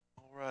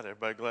right,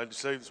 everybody glad to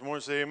say this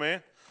morning? Say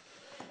amen.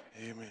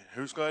 Amen.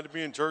 Who's glad to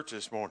be in church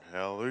this morning?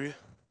 Hallelujah.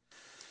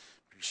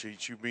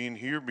 Appreciate you being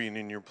here, being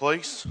in your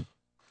place.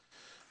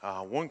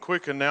 One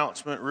quick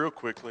announcement real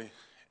quickly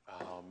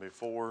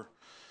before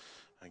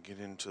I get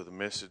into the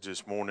message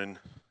this morning.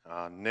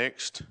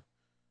 Next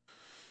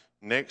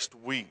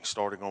week,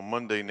 starting on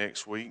Monday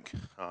next week,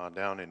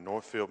 down in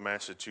Northfield,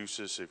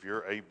 Massachusetts, if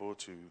you're able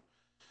to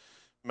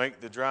make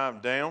the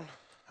drive down,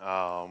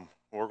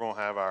 we're going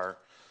to have our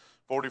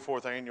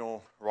 44th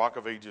annual Rock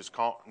of Ages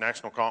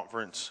National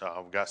Conference.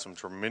 We've got some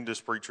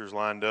tremendous preachers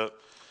lined up.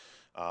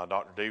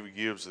 Dr. David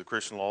Gibbs of the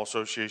Christian Law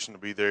Association to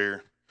be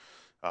there.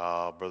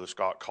 Brother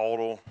Scott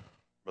Caudle,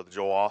 Brother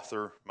Joel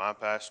Author, my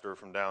pastor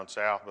from down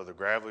south, Brother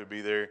Gravely will be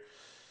there.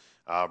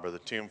 Brother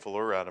Tim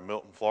Fuller out of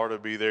Milton, Florida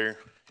will be there.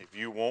 If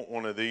you want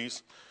one of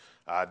these,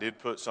 I did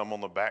put some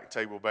on the back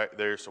table back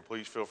there, so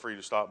please feel free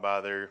to stop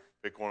by there,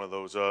 pick one of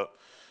those up.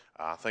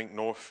 I think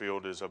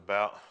Northfield is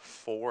about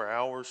 4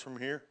 hours from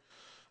here.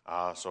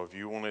 So if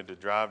you wanted to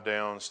drive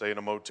down, stay in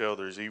a motel,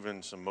 there's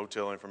even some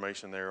motel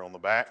information there on the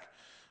back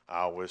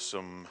with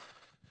some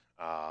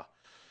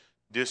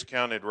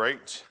discounted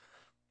rates.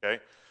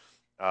 Okay,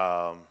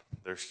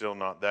 they're still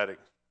not that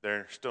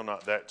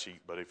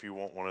cheap. But if you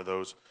want one of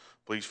those,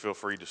 please feel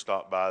free to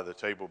stop by the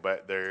table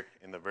back there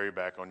in the very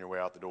back on your way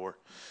out the door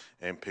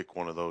and pick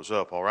one of those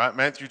up. All right,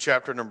 Matthew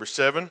chapter number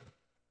 7.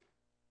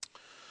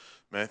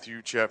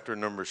 Matthew chapter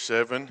number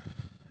 7.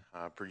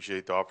 I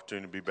appreciate the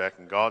opportunity to be back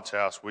in God's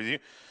house with you.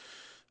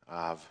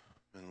 I've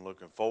been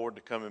looking forward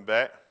to coming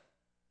back.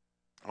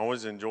 I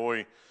always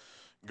enjoy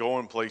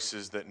going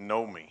places that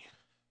know me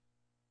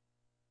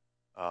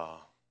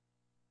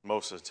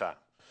most of the time,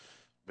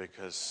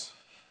 because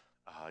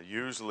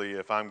usually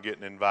if I'm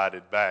getting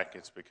invited back,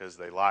 it's because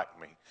they like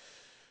me.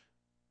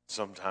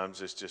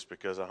 Sometimes it's just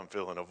because I'm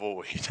filling a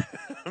void,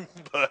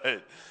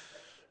 but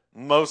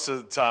most of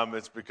the time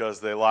it's because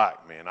they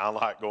like me, and I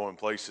like going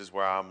places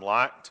where I'm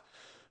liked.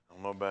 I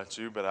don't know about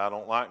you, but I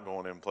don't like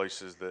going in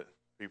places that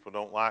people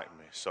don't like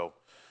me. So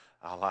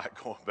I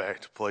like going back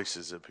to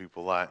places that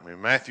people like me.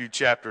 Matthew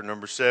chapter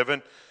number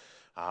 7.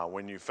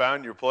 When you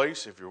found your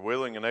place, if you're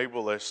willing and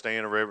able, let's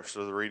stand in reverence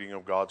to the reading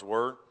of God's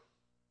word.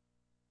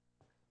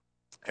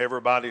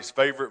 Everybody's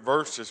favorite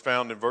verse is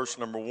found in verse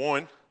number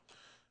 1.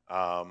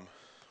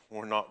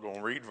 We're not going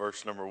to read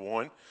verse number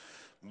 1,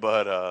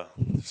 but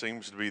it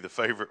seems to be the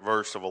favorite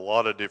verse of a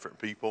lot of different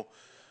people.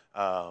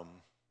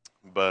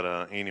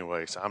 But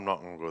anyways, I'm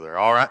not going to go there.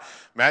 All right,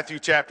 Matthew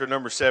chapter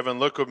number 7,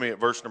 look with me at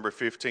verse number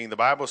 15. The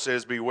Bible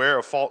says, "Beware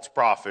of false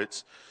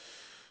prophets,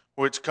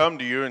 which come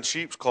to you in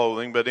sheep's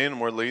clothing, but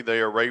inwardly they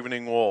are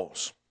ravening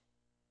wolves.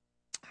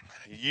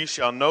 Ye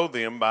shall know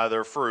them by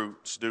their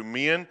fruits. Do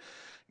men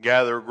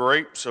gather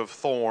grapes of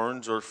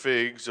thorns or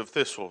figs of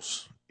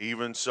thistles?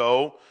 Even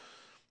so,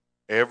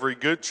 every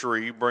good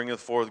tree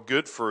bringeth forth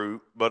good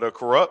fruit, but a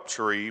corrupt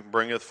tree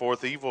bringeth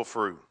forth evil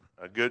fruit.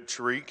 A good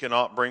tree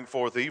cannot bring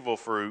forth evil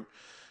fruit,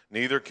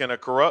 neither can a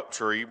corrupt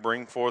tree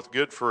bring forth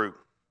good fruit.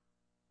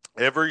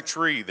 Every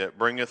tree that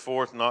bringeth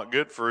forth not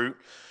good fruit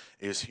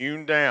is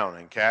hewn down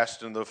and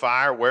cast into the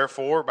fire.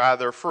 Wherefore by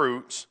their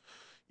fruits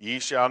ye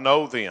shall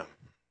know them.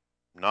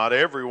 Not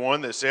every one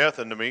that saith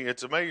unto me,"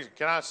 it's amazing.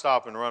 Can I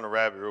stop and run a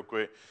rabbit real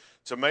quick?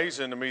 It's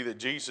amazing to me that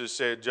Jesus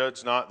said,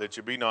 "Judge not that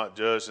you be not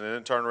judged," and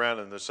then turn around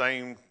in the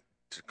same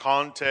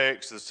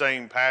context, the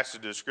same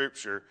passage of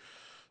Scripture,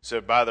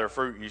 said, "By their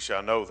fruit ye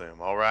shall know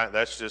them." All right,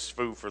 that's just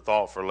food for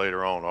thought for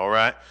later on. All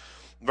right,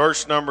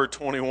 verse number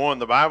 21,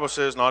 the Bible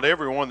says, "Not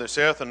every one that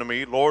saith unto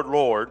me, Lord,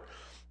 Lord,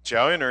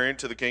 shall enter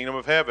into the kingdom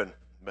of heaven,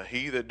 but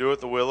he that doeth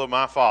the will of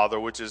my Father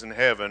which is in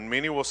heaven.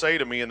 Many will say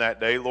to me in that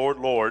day, Lord,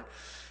 Lord,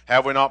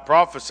 have we not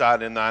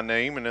prophesied in thy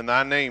name, and in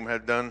thy name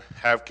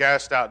have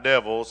cast out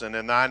devils, and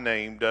in thy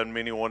name done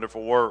many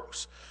wonderful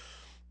works?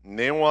 And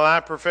then will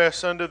I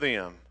profess unto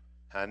them,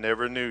 I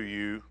never knew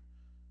you.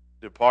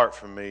 Depart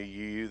from me,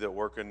 ye that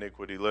work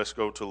iniquity." Let's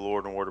go to the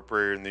Lord in a word of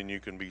prayer, and then you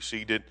can be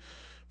seated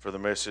for the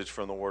message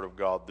from the Word of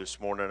God this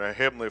morning. Our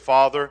Heavenly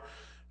Father,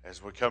 as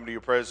we come to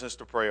your presence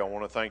to pray, I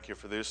want to thank you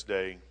for this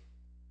day.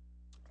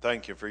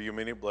 Thank you for your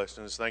many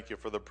blessings. Thank you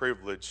for the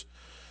privilege,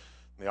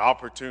 the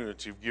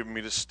opportunity you've given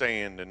me to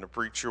stand and to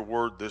preach your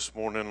word this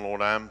morning.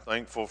 Lord, I'm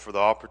thankful for the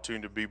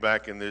opportunity to be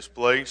back in this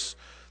place.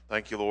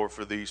 Thank you, Lord,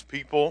 for these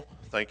people.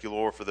 Thank you,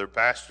 Lord, for their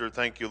pastor.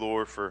 Thank you,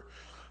 Lord, for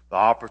the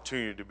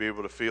opportunity to be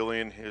able to fill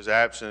in his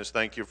absence.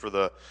 Thank you for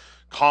the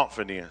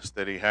confidence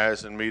that he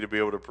has in me to be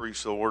able to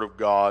preach the word of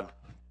God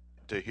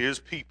to his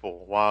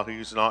people while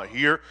he's not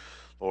here.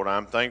 Lord,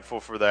 I'm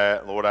thankful for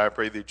that. Lord, I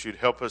pray that you'd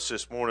help us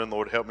this morning.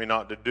 Lord, help me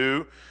not to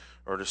do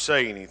or to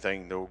say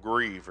anything that will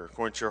grieve or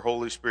quench your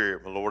Holy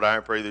Spirit. But Lord, I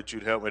pray that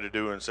you'd help me to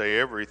do and say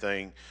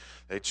everything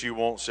that you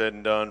want said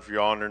and done for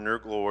your honor and your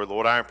glory.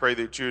 Lord, I pray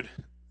that you'd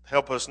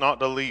help us not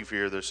to leave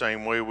here the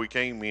same way we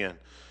came in.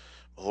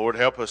 Lord,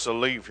 help us to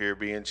leave here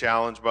being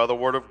challenged by the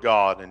Word of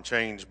God and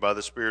changed by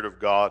the Spirit of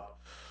God.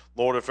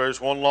 Lord, if there's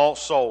one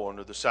lost soul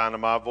under the sound of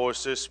my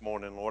voice this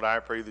morning, Lord, I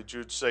pray that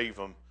you'd save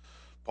them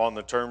upon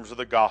the terms of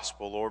the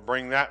gospel. Lord,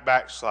 bring that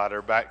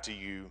backslider back to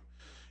you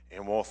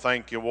And we'll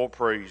thank you, we'll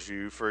praise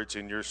you, for it's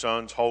in your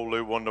Son's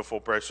holy, wonderful,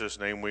 precious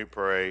name we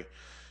pray.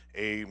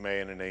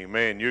 Amen and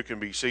amen. You can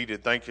be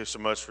seated. Thank you so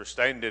much for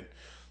standing.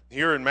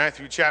 Here in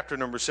Matthew chapter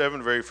number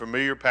 7, very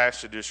familiar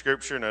passage of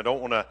Scripture, and I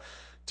don't want to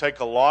take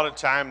a lot of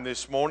time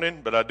this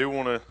morning, but I do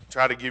want to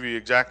try to give you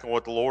exactly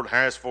what the Lord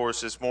has for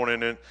us this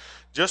morning. And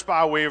just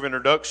by way of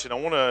introduction, I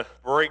want to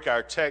break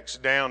our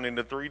text down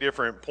into 3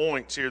 different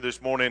points here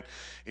this morning.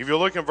 If you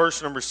look at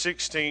verse number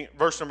 15 and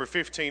verse number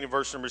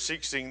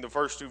 16, the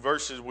first 2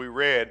 verses we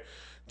read,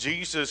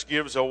 Jesus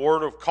gives a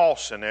word of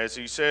caution as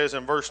he says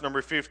in verse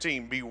number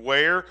 15,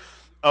 "Beware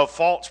of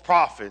false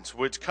prophets,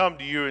 which come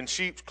to you in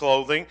sheep's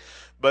clothing,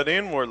 but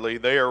inwardly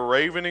they are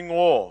ravening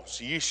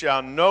wolves. Ye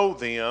shall know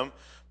them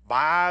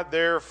by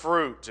their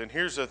fruit." And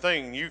here's the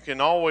thing, you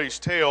can always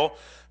tell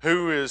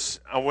who is,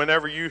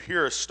 whenever you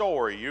hear a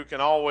story, you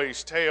can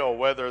always tell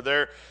whether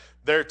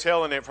they're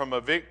telling it from a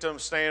victim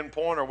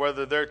standpoint or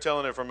whether they're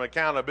telling it from an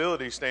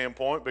accountability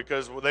standpoint,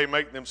 because they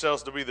make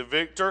themselves to be the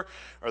victor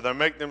or they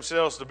make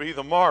themselves to be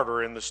the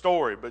martyr in the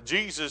story. But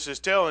Jesus is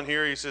telling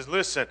here, he says,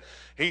 listen,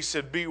 he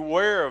said,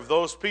 beware of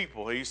those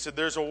people. He said,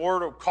 there's a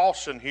word of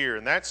caution here,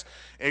 and that's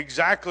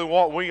exactly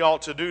what we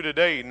ought to do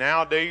today.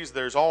 Nowadays,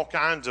 there's all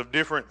kinds of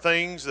different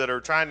things that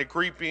are trying to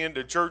creep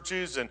into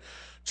churches and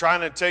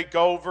trying to take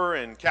over,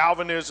 and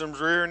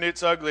Calvinism's rearing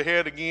its ugly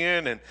head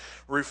again, and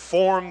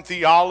Reformed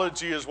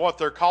theology is what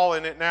they're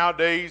calling it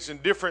nowadays,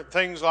 and different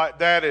things like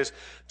that is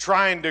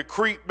trying to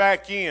creep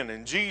back in.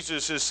 And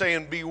Jesus is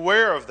saying,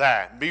 beware of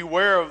that.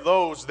 Beware of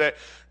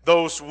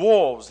those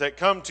wolves that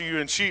come to you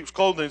in sheep's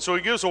clothing. So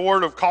he gives a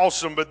word of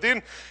caution. But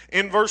then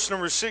in verse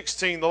number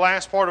 16, the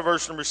last part of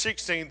verse number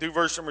 16 through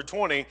verse number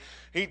 20,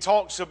 he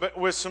talks about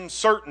with some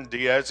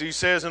certainty, as he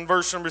says in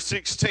verse number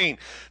 16,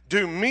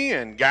 "Do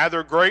men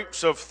gather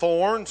grapes of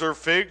thorns or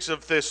figs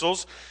of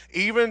thistles?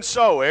 Even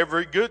so,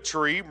 every good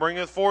tree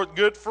bringeth forth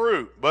good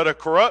fruit, but a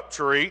corrupt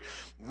tree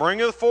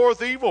bringeth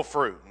forth evil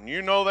fruit." And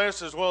you know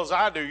this as well as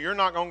I do. You're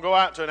not going to go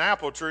out to an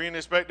apple tree and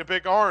expect to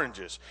pick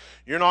oranges.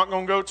 You're not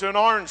going to go to an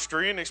orange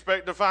tree and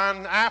expect to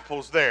find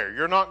apples there.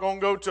 You're not going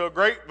to go to a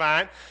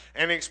grapevine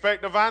and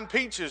expect to find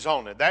peaches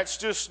on it. That's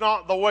just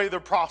not the way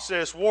the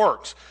process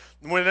works.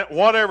 When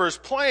whatever's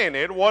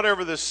planted,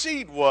 whatever the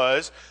seed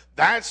was,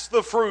 that's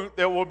the fruit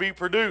that will be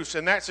produced.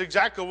 And that's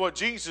exactly what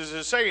Jesus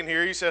is saying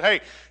here. He said,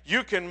 hey,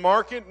 you can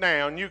mark it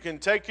down. You can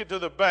take it to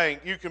the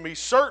bank. You can be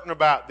certain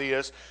about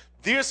this.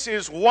 This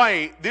is the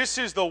way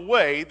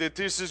that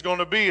this is going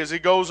to be, as he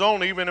goes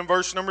on even in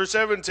verse number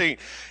 17.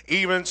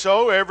 "Even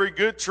so, every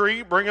good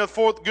tree bringeth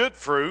forth good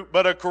fruit,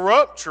 but a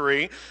corrupt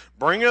tree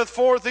bringeth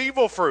forth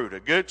evil fruit. A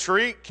good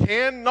tree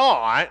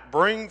cannot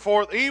bring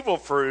forth evil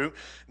fruit,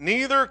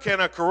 neither can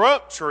a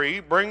corrupt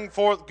tree bring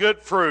forth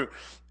good fruit.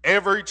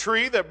 Every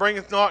tree that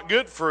bringeth not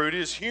good fruit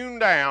is hewn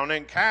down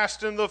and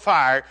cast into the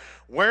fire.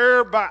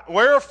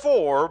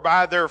 Wherefore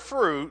by their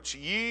fruits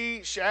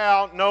ye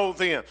shall know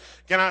them."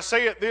 Can I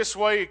say it this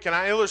way? Can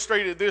I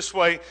illustrate it this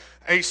way?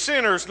 A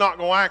sinner is not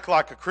going to act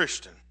like a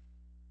Christian.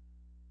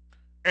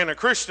 And a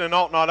Christian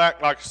ought not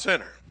act like a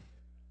sinner.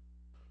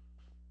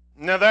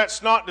 Now,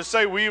 that's not to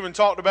say, we even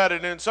talked about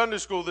it in Sunday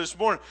school this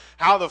morning,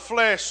 how the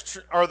flesh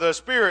or the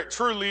spirit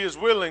truly is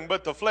willing,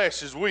 but the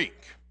flesh is weak.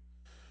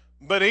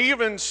 But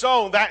even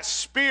so, that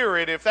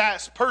spirit, if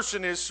that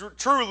person is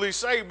truly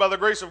saved by the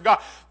grace of God,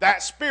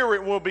 that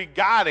spirit will be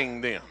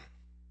guiding them.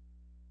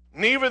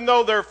 And even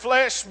though their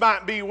flesh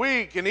might be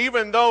weak, and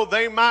even though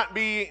they might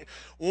be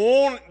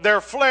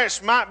their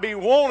flesh might be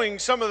wanting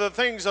some of the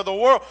things of the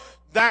world,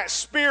 that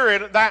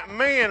spirit, that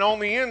man on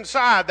the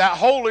inside, that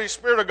Holy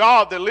Spirit of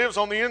God that lives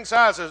on the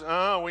inside says,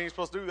 we ain't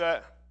supposed to do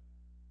that.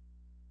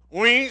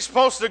 We ain't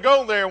supposed to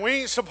go there. We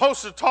ain't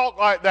supposed to talk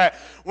like that.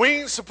 We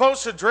ain't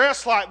supposed to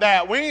dress like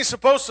that. We ain't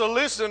supposed to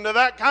listen to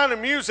that kind of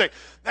music.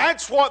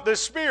 That's what the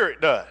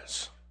Spirit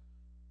does.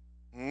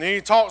 And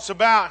he talks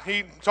about,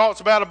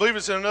 I believe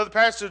it's in another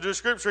passage of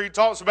Scripture, he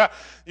talks about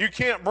you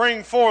can't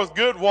bring forth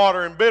good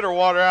water and bitter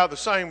water out of the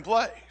same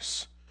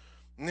place.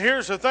 And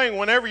here's the thing,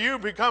 whenever you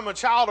become a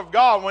child of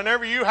God,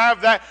 whenever you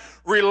have that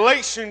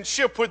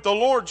relationship with the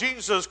Lord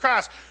Jesus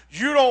Christ,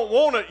 you don't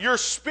want it. Your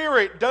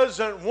spirit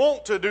doesn't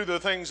want to do the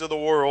things of the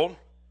world.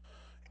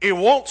 It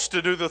wants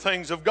to do the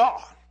things of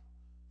God.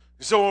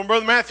 So,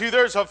 Brother Matthew,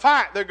 there's a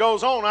fight that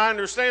goes on. I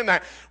understand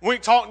that. We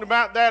talked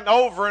about that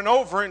over and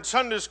over in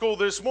Sunday school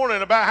this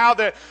morning, about how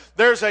that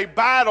there's a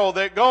battle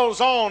that goes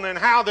on, and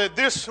how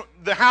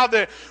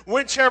that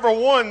whichever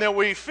one that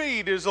we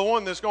feed is the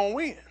one that's going to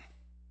win.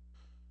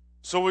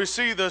 So we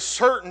see the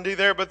certainty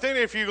there. But then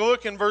if you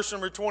look in verse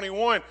number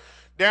 21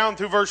 down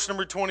through verse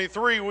number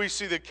 23, we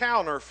see the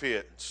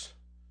counterfeits.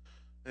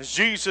 As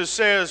Jesus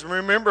says,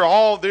 remember,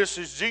 all this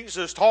is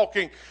Jesus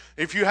talking.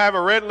 If you have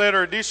a red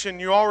letter edition,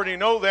 you already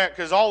know that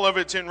because all of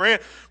it's in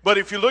red. But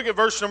if you look at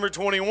verse number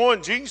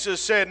 21,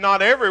 Jesus said,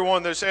 "Not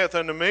everyone that saith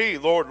unto me,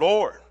 Lord,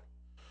 Lord,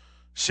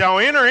 shall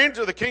enter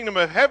into the kingdom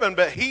of heaven,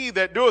 but he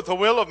that doeth the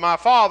will of my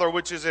Father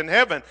which is in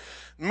heaven.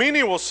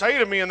 Many will say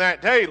to me in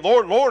that day,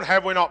 Lord, Lord,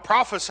 have we not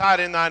prophesied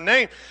in thy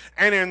name?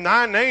 And in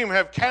thy name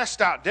have cast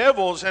out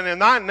devils, and in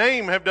thy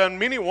name have done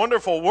many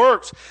wonderful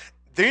works.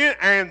 Then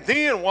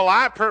will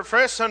I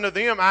profess unto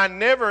them, I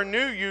never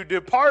knew you.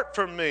 Depart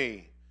from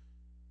me,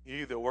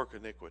 ye that work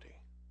iniquity.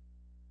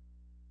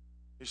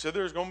 He said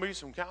there's going to be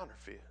some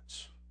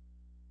counterfeits.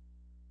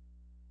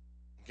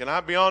 Can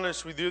I be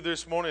honest with you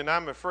this morning?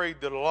 I'm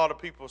afraid that a lot of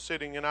people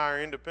sitting in our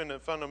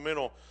independent,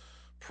 fundamental,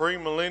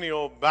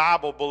 premillennial,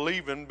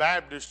 Bible-believing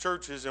Baptist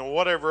churches and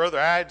whatever other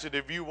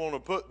adjective you want to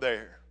put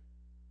there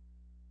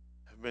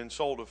have been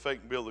sold a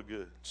fake bill of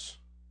goods.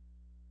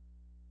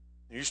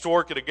 I used to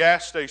work at a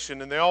gas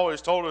station, and they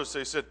always told us,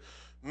 they said,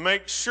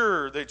 make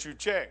sure that you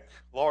check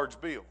large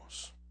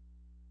bills.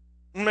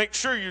 Make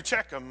sure you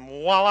check them.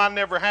 While I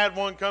never had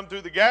one come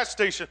through the gas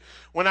station,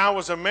 when I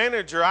was a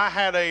manager, I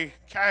had a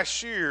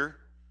cashier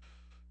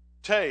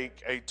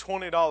take a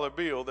 $20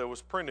 bill that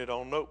was printed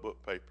on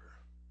notebook paper.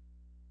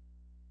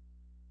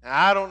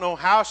 Now, I don't know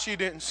how she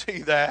didn't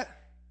see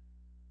that,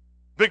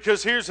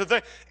 because here's the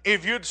thing.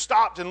 If you'd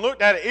stopped and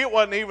looked at it, it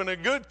wasn't even a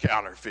good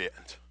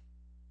counterfeit.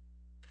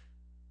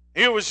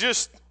 It was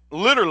just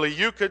literally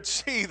you could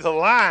see the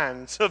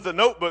lines of the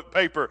notebook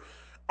paper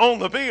on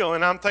the bill,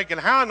 and I'm thinking,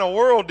 how in the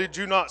world did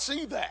you not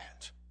see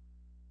that?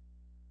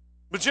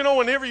 But you know,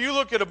 whenever you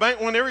look at a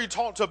bank, whenever you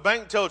talk to a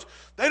bank tellers,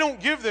 they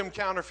don't give them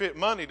counterfeit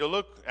money to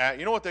look at.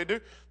 You know what they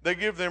do? They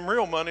give them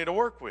real money to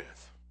work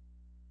with.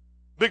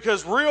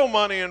 Because real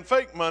money and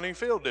fake money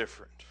feel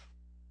different.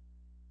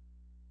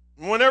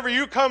 Whenever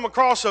you come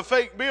across a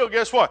fake bill,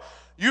 guess what?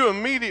 You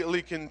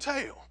immediately can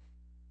tell.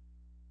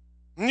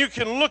 And you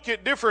can look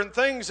at different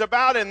things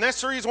about it, and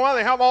that's the reason why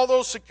they have all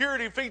those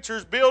security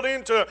features built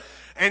into it.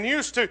 And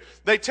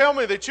they tell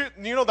me that you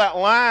know that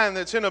line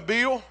that's in a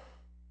bill?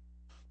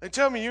 They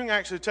tell me you can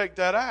actually take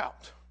that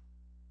out.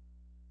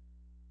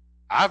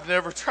 I've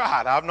never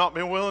tried. I've not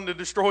been willing to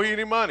destroy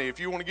any money. If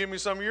you want to give me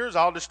some of yours,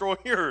 I'll destroy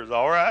yours,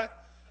 all right?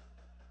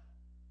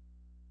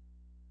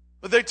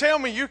 But they tell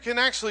me you can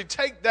actually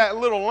take that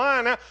little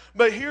line out.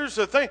 But here's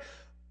the thing.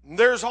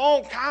 There's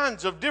all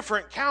kinds of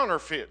different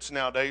counterfeits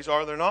nowadays,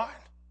 are there not?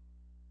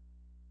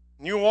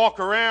 You walk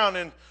around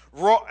and,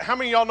 how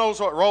many of y'all knows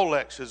what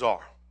Rolexes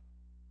are?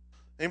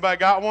 Anybody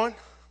got one?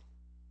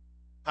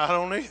 I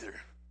don't either.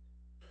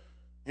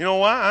 You know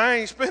why? I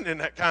ain't spending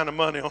that kind of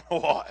money on a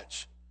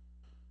watch.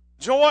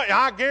 You know what?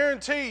 I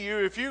guarantee you,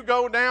 if you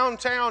go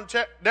downtown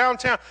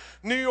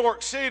New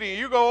York City,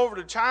 you go over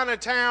to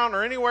Chinatown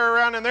or anywhere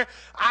around in there,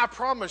 I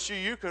promise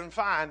you can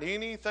find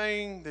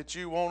anything that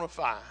you want to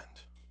find.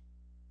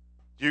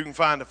 You can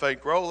find a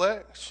fake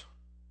Rolex.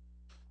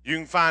 You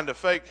can find a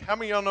fake, how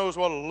many of y'all knows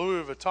what a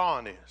Louis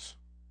Vuitton is?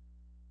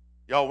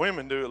 Y'all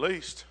women do at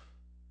least.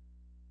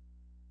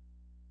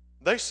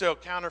 They sell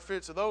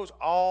counterfeits of those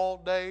all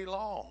day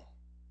long.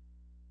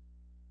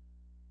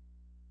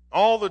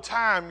 All the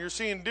time you're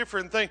seeing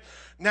different things.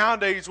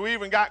 Nowadays we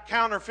even got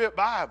counterfeit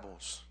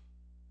Bibles.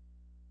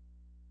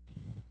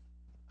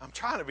 I'm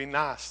trying to be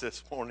nice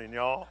this morning,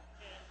 y'all.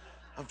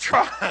 I'm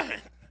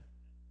trying.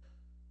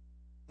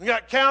 We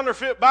got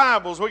counterfeit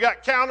Bibles. We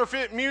got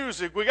counterfeit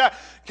music. We got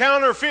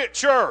counterfeit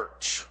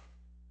church.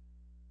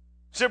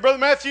 You said, Brother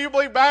Matthew, you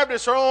believe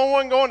Baptists are the only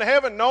one going to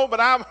heaven? No, but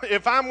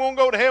if I'm going to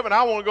go to heaven,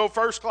 I want to go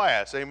first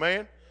class.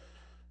 Amen?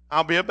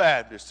 I'll be a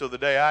Baptist till the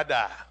day I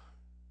die.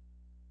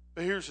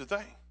 But here's the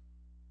thing.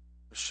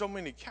 There's so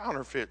many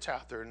counterfeits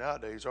out there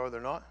nowadays, are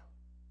there not?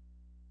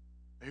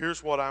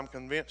 Here's what I'm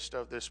convinced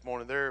of this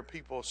morning. There are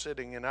people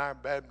sitting in our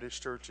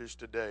Baptist churches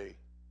today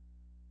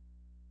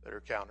that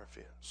are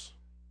counterfeits.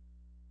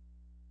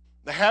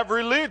 They have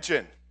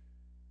religion,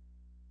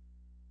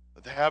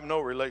 but they have no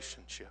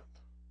relationship.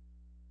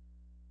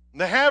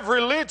 They have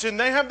religion.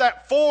 They have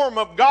that form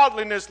of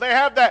godliness. They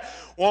have that,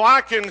 well, I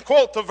can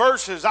quote the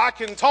verses. I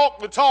can talk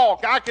the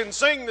talk. I can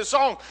sing the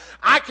song.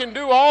 I can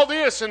do all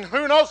this. And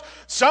who knows,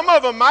 some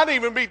of them might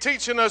even be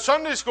teaching a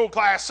Sunday school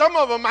class. Some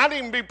of them might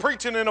even be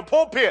preaching in a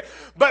pulpit.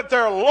 But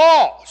they're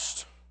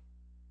lost.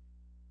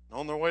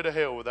 On their way to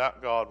hell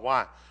without God.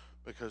 Why?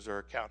 Because they're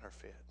a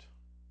counterfeit.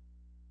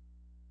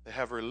 They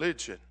have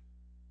religion.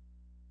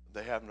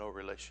 They have no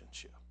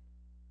relationship.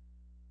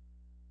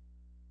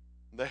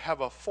 They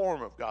have a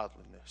form of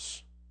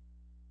godliness,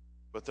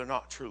 but they're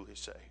not truly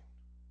saved.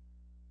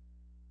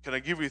 Can I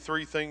give you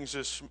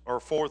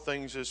four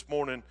things this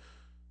morning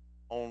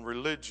on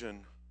religion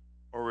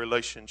or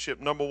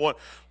relationship? Number one,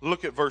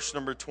 look at verse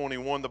number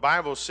 21. The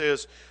Bible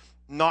says,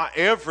 not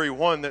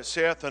everyone that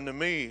saith unto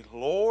me,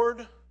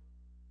 Lord,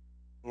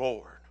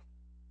 Lord.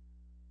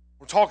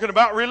 We're talking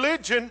about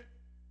religion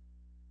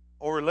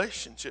or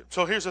relationship.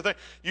 So here's the thing.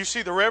 You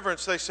see the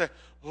reverence, they say,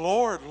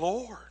 Lord,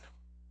 Lord.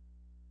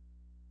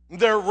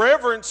 They're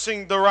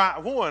reverencing the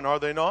right one, are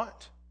they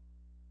not?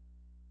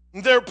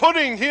 They're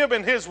putting him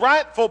in his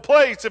rightful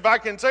place, if I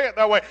can say it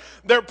that way.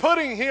 They're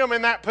putting him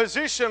in that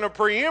position of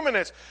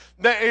preeminence.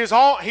 He's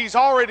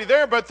already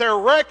there, but they're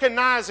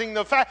recognizing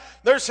the fact.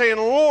 They're saying,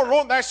 Lord,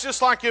 Lord. That's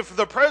just like if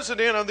the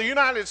President of the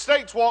United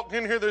States walked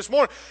in here this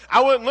morning.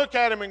 I wouldn't look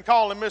at him and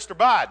call him Mr.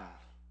 Biden.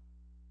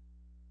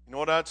 You know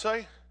what I'd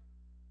say?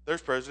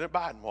 There's President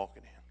Biden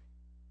walking in.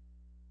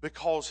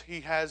 Because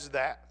he has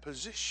that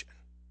position.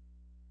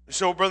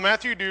 So, Brother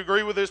Matthew, do you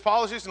agree with his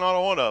policies? Not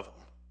one of them.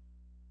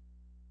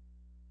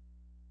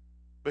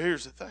 But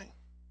here's the thing.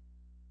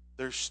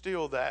 There's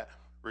still that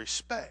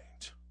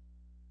respect.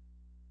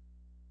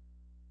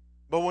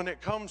 But when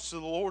it comes to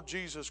the Lord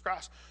Jesus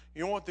Christ,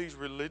 you know what these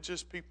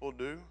religious people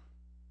do?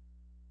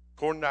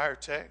 According to our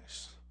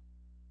text,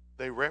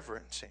 they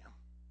reverence him.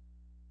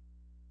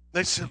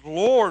 They said,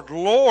 Lord,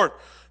 Lord.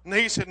 And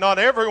he said, not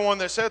everyone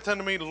that saith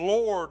unto me,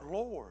 Lord,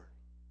 Lord.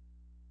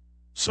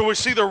 So we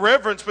see the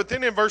reverence, but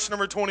then in verse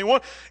number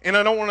 21, and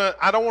I don't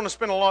want to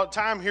spend a lot of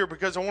time here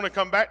because I want to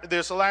come back to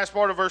this. The last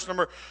part of verse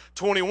number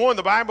 21,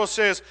 the Bible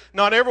says,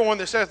 not everyone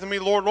that saith to me,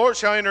 Lord, Lord,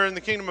 shall enter in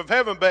the kingdom of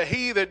heaven, but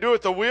he that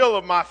doeth the will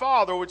of my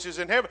Father which is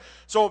in heaven.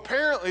 So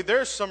apparently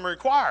there's some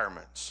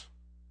requirements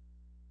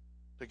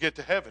to get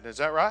to heaven. Is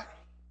that right?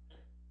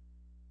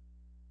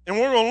 And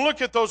we're going to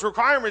look at those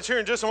requirements here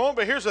in just a moment,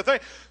 but here's the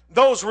thing.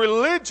 Those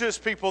religious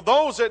people,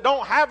 those that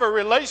don't have a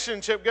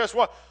relationship, guess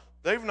what?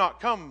 They've not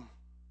come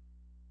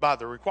by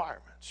the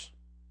requirements.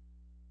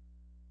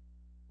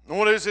 And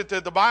what is it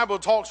that the Bible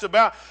talks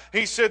about?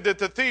 He said that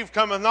the thief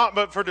cometh not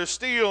but for to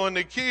steal and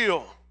to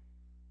kill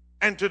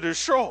and to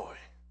destroy.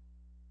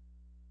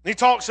 He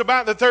talks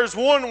about that there's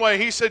one way.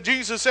 He said,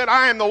 Jesus said,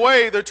 I am the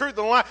way, the truth, and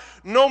the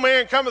life. No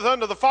man cometh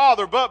unto the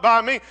Father but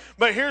by me.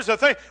 But here's the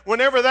thing.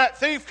 Whenever that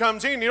thief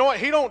comes in, you know what?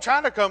 He don't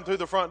try to come through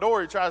the front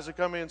door. He tries to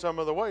come in some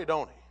other way,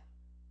 don't he?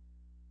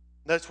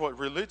 That's what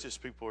religious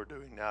people are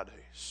doing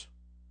nowadays.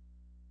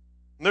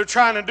 They're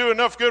trying to do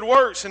enough good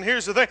works, and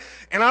here's the thing,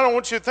 and I don't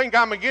want you to think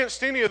I'm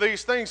against any of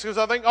these things because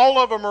I think all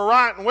of them are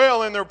right and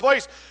well in their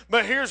place,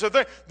 but here's the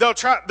thing,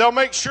 they'll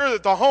make sure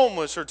that the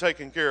homeless are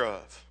taken care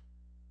of.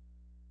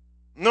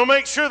 And they'll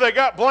make sure they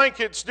got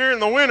blankets during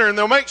the winter, and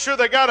they'll make sure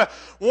they got a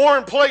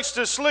warm place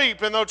to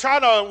sleep, and they'll try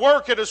to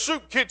work at a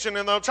soup kitchen,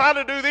 and they'll try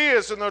to do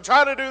this, and they'll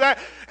try to do that,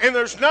 and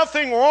there's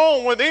nothing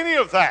wrong with any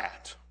of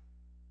that,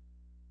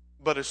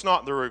 but it's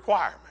not the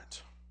requirement.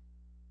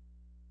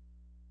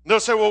 They'll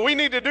say, well, we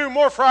need to do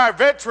more for our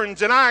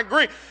veterans, and I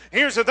agree.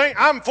 Here's the thing,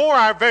 I'm for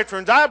our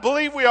veterans. I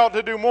believe we ought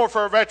to do more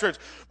for our veterans.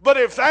 But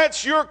if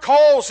that's your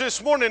cause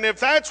this morning, if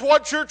that's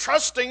what you're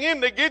trusting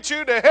in to get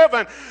you to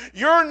heaven,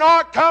 you're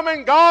not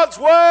coming God's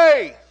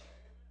way.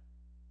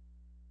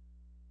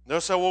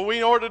 They'll say, well,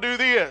 we ought to do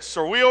this,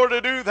 or we ought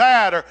to do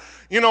that, or,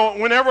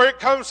 whenever it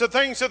comes to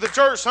things at the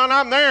church, son,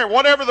 I'm there.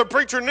 Whatever the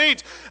preacher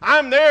needs,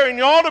 I'm there, and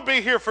you ought to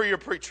be here for your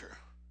preacher.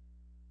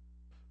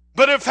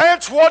 But if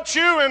that's what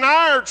you and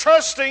I are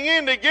trusting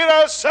in to get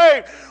us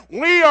saved,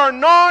 we are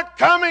not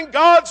coming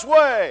God's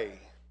way.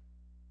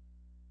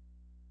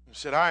 He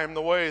said, I am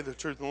the way, the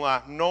truth, and the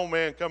life. No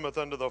man cometh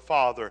unto the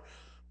Father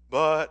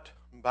but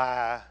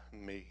by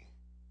me.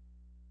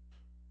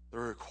 The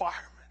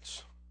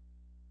requirements.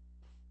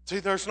 See,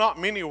 there's not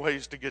many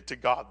ways to get to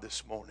God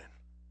this morning.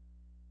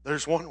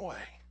 There's one way.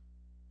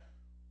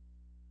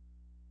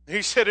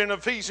 He said in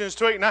Ephesians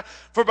 2:8-9,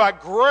 for by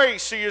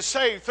grace are you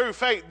saved through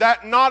faith,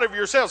 that not of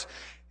yourselves.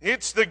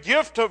 It's the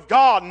gift of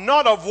God,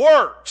 not of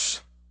works,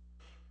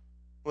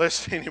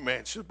 lest any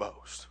man should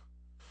boast.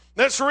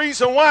 That's the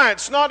reason why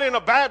it's not in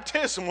a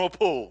baptismal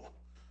pool.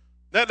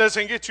 That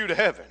doesn't get you to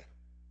heaven.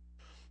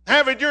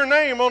 Having your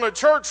name on a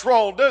church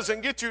roll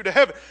doesn't get you to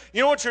heaven.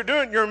 You know what you're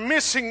doing? You're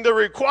missing the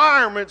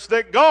requirements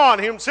that God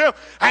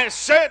himself has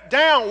set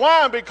down.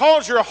 Why?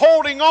 Because you're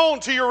holding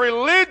on to your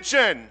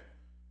religion,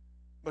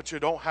 but you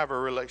don't have a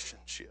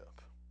relationship.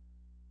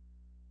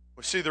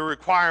 We see the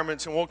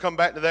requirements, and we'll come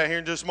back to that here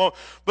in just a moment.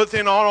 But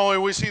then not only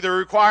we see the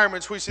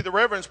requirements, we see the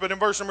reverence, but in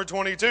verse number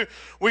 22,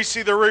 we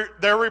see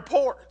their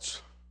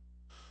reports.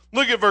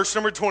 Look at verse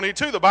number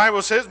 22. The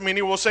Bible says,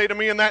 many will say to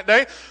me in that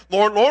day,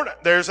 Lord, Lord,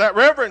 there's that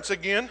reverence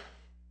again.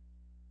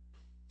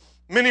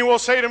 Many will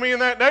say to me in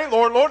that day,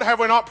 Lord, Lord, have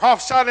we not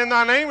prophesied in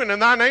thy name, and in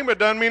thy name have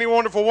done many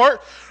wonderful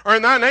works? Or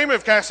in thy name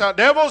have cast out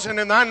devils, and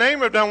in thy name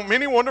have done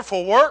many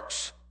wonderful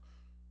works?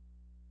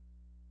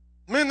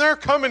 Man, they're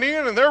coming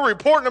in and they're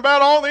reporting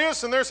about all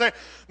this, and they're saying,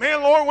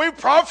 man, Lord, we've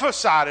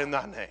prophesied in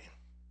thy name.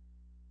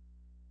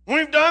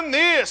 We've done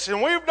this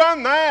and we've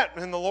done that.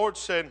 And the Lord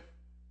said,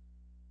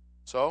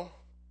 so?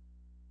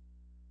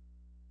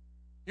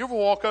 You ever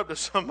walk up to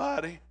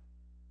somebody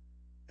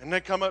and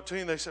they come up to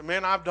you and they say,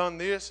 man, I've done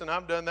this and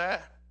I've done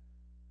that?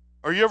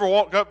 Or you ever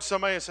walk up to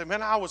somebody and say,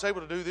 man, I was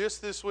able to do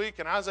this week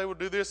and I was able to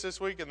do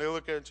this week, and they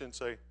look at you and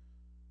say,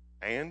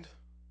 and?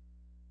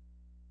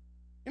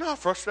 You know how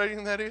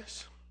frustrating that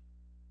is?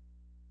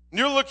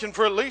 You're looking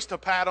for at least a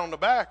pat on the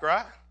back,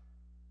 right?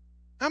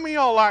 How many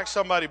of y'all like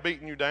somebody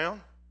beating you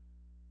down?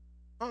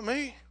 Not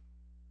me.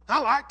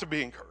 I like to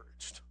be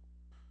encouraged.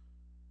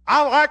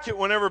 I like it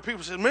whenever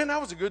people say, man,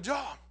 that was a good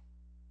job.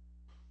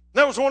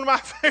 That was one of my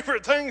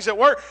favorite things at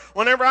work.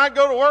 Whenever I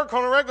go to work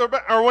on a regular,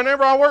 or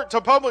whenever I worked a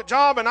public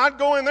job, and I'd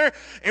go in there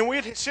and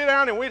we'd sit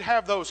down and we'd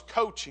have those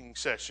coaching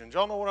sessions.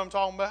 Y'all know what I'm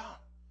talking about?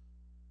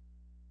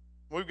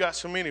 We've got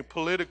so many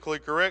politically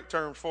correct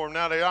terms for them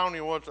now, I don't even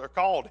know what they're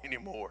called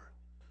anymore.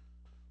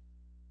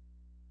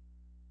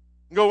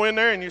 Go in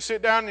there and you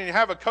sit down and you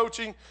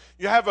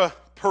have a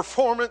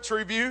performance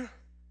review.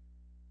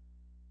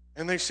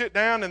 And they sit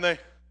down and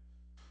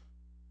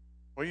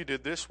well, you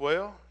did this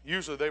well.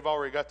 Usually they've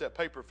already got that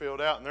paper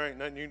filled out and there ain't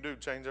nothing you can do to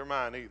change their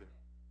mind either.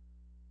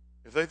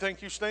 If they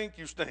think you stink,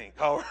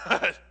 all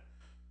right?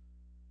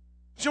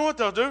 You know what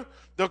they'll do?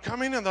 They'll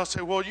come in and they'll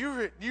say, well,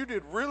 you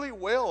did really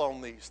well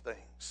on these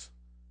things.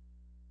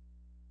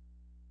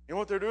 You know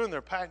what they're doing?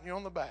 They're patting you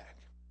on the back.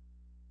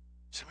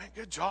 You say, man,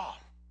 good job.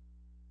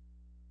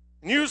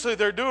 And usually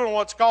they're doing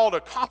what's called a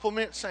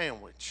compliment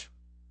sandwich.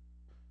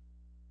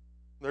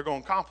 They're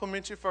going to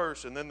compliment you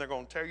first, and then they're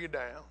going to tear you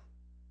down.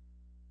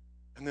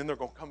 And then they're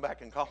going to come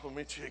back and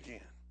compliment you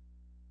again.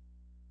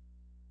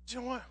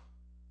 You know what?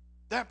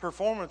 That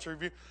performance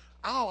review,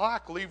 I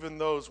like leaving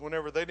those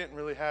whenever they didn't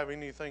really have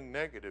anything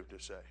negative to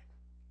say.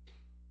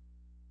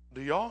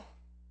 Do y'all?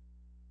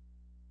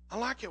 I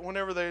like it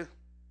whenever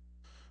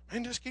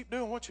just keep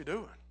doing what you're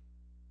doing.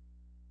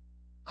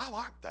 I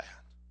like that.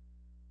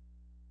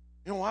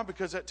 You know why?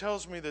 Because that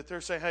tells me that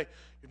they're saying, hey,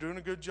 you're doing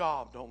a good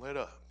job. Don't let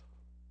up.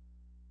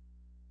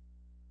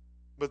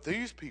 But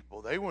these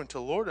people, they went to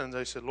the Lord and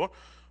they said, Lord,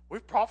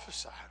 we've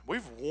prophesied.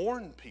 We've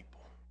warned people.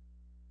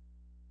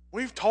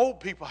 We've told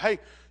people, hey,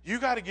 you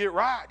got to get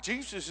right.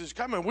 Jesus is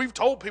coming. We've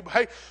told people,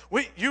 hey,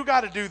 you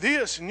got to do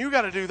this and you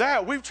got to do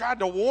that. We've tried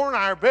to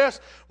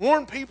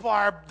warn people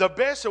the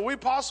best that we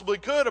possibly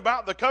could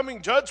about the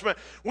coming judgment.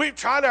 We've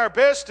tried our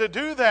best to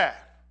do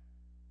that.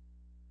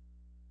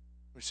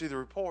 We see the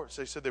reports.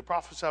 They said they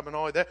prophesied, but not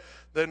only that,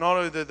 not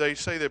only did they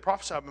say they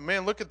prophesied, but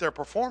man, look at their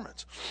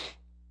performance.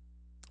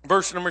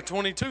 Verse number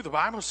 22, the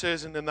Bible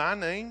says, and in thy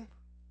name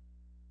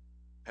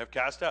have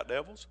cast out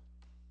devils.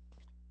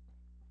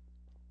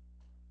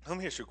 Let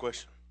me ask you a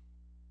question.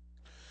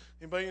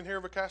 Anybody in here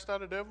ever cast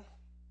out a devil?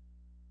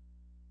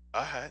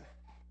 I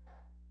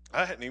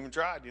hadn't even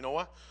tried. You know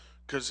why?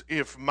 Because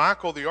if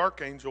Michael the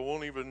archangel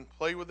won't even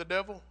play with the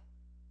devil,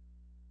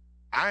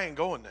 I ain't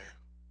going there.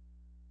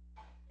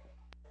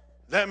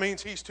 That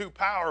means he's too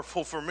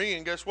powerful for me,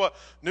 and guess what?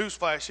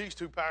 Newsflash, he's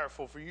too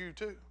powerful for you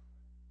too.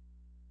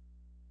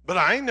 But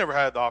I ain't never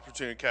had the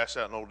opportunity to cast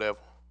out an old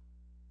devil.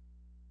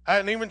 I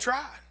hadn't even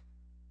tried.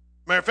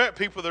 Matter of fact,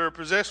 people that are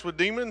possessed with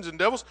demons and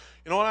devils,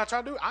 you know what I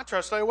try to do? I try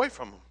to stay away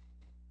from them.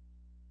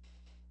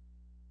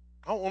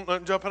 I don't want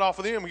nothing jumping off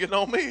of them and getting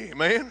on me,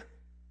 man.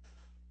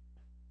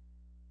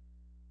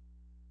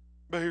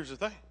 But here's the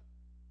thing.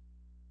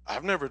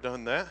 I've never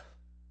done that.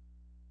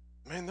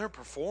 Man, their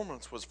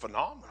performance was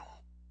phenomenal.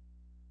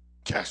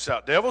 Cast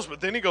out devils,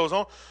 but then he goes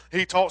on.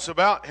 He talks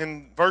about,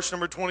 in verse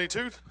number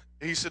 22,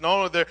 he said, not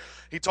only there,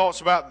 they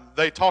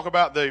talk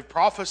about they've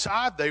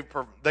prophesied, they've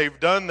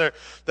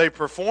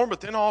performed,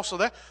 but then also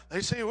that,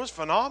 they say it was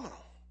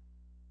phenomenal.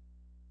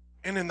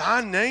 And in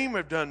thy name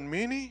have done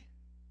many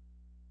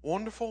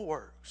wonderful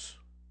works.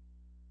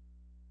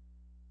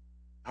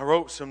 I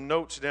wrote some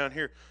notes down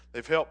here.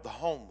 They've helped the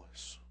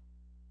homeless.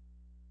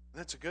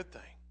 That's a good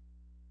thing.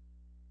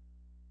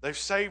 They've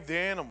saved the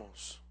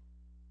animals.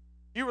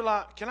 You were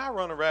like, can I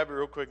run a rabbit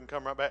real quick and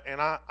come right back?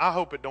 And I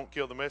hope it don't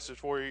kill the message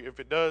for you. If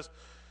it does,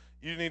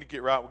 you need to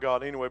get right with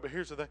God anyway. But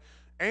here's the thing.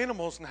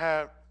 Animals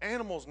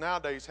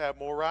nowadays have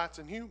more rights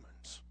than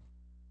humans.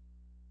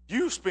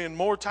 You spend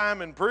more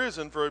time in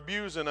prison for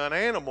abusing an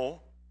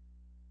animal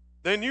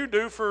than you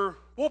do for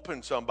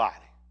whooping somebody.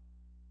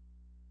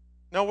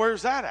 Now,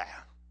 where's that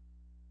at?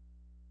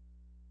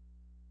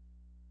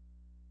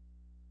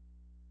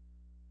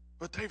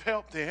 But they've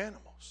helped the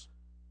animals.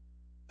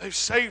 They've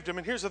saved them.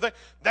 And here's the thing.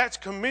 That's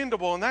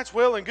commendable and that's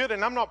well and good.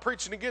 And I'm not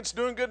preaching against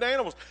doing good to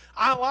animals.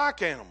 I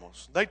like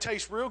animals. They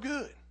taste real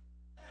good.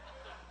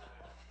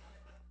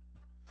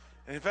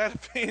 And if that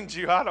offends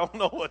you, I don't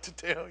know what to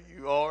tell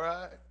you, all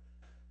right?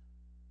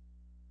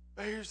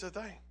 But here's the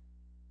thing.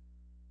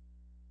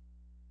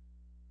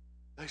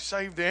 They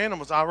saved the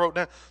animals. I wrote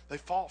down, they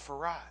fought for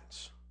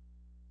rights.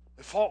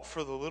 They fought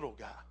for the little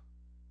guy.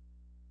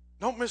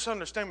 Don't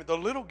misunderstand me. The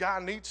little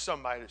guy needs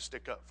somebody to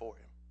stick up for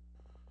him.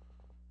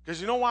 Because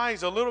you know why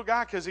he's a little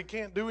guy? Because he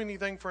can't do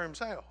anything for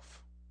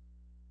himself.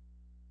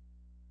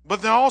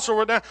 But they also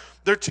were down,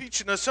 they're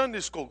teaching a Sunday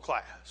school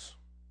class.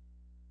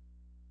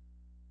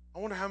 I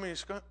wonder how many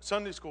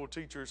Sunday school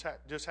teachers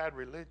just had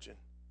religion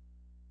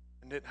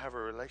and didn't have a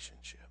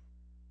relationship.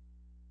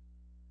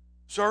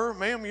 Sir,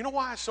 ma'am, you know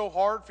why it's so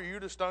hard for you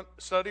to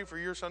study for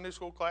your Sunday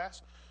school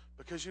class?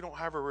 Because you don't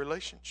have a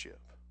relationship.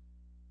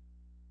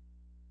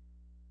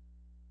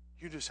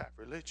 You just have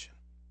religion.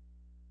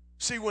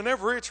 See,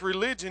 whenever it's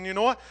religion, you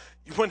know what?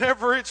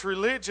 Whenever it's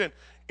religion,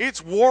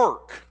 it's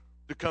work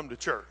to come to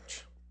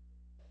church.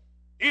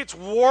 It's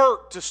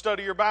work to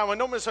study your Bible. And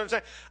don't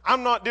misunderstand,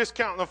 I'm not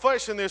discounting the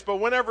flesh in this,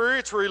 but whenever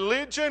it's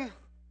religion,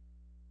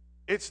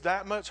 it's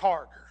that much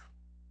harder.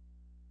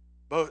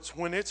 But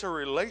when it's a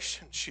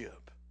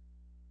relationship,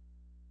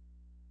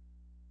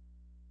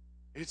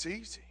 it's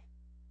easy.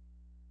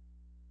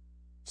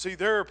 See,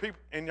 there are people,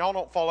 and y'all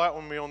don't fall out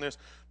with me on this,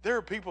 there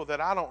are people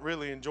that I don't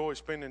really enjoy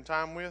spending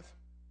time with.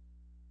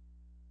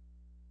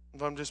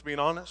 If I'm just being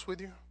honest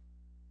with you.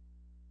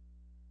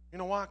 You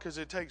know why? Because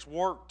it takes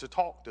work to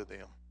talk to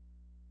them.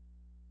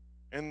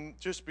 And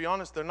just be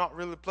honest, they're not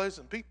really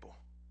pleasant people.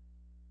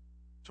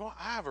 So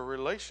I have a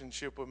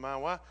relationship with my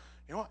wife.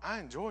 You know what? I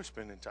enjoy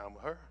spending time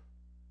with her.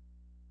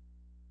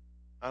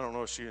 I don't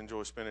know if she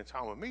enjoys spending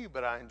time with me,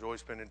 but I enjoy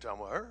spending time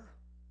with her.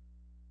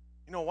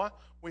 You know why?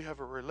 We have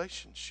a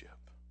relationship.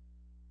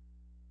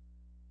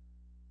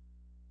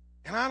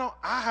 And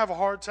I have a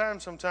hard time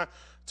sometimes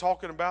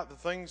talking about the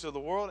things of the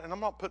world, and I'm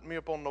not putting me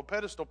up on no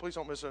pedestal, please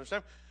don't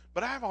misunderstand me,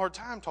 but I have a hard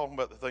time talking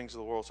about the things of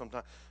the world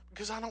sometimes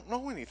because I don't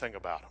know anything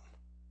about them.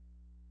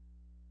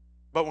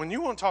 But when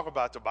you want to talk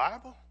about the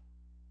Bible,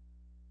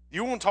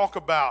 you want to talk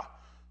about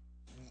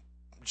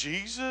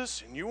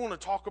Jesus, and you want to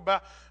talk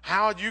about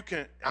how you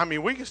can,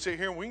 we can sit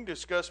here and we can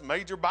discuss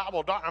major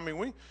Bible doctrine.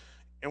 We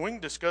can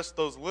discuss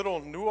those little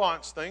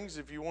nuanced things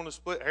if you want to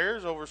split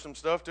hairs over some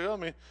stuff too.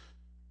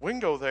 We can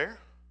go there.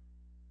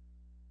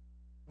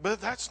 But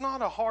that's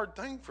not a hard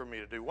thing for me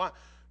to do. Why?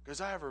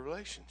 Because I have a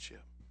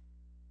relationship.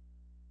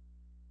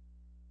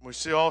 We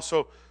see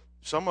also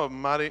some of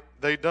them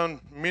they've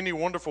done many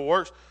wonderful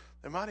works.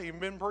 They might have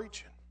even been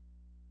preaching.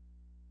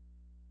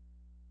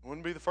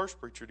 Wouldn't be the first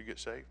preacher to get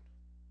saved.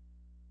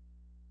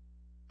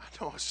 I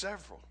know of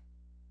several.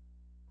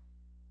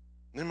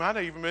 They might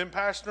have even been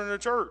pastoring a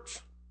church.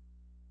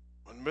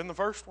 Wouldn't have been the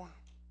first one.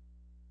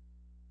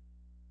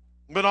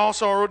 But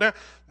also I wrote down,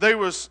 they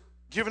was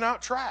giving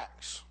out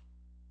tracts.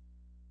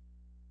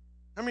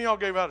 How many of y'all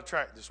gave out a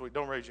tract this week?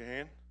 Don't raise your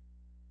hand.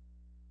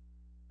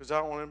 Because I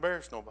don't want to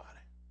embarrass nobody.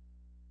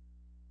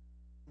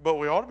 But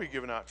we ought to be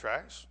giving out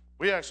tracts.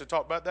 We actually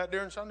talked about that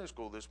during Sunday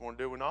school this morning,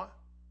 did we not?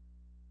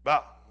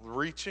 About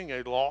reaching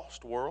a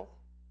lost world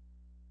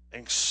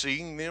and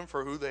seeing them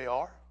for who they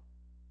are.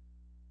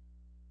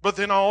 But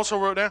then I also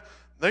wrote down,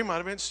 they might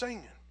have been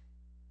singing.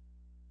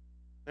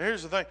 Now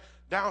here's the thing.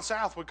 Down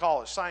south we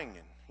call it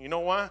singing. You know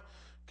why?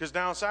 Because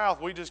down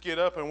south we just get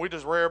up and we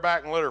just rear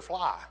back and let her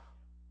fly.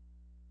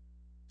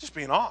 Just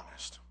being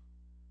honest.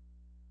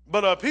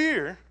 But up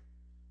here,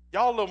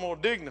 y'all a little more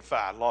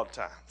dignified a lot of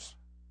times.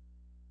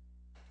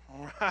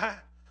 All right?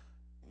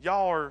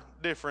 Y'all are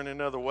different in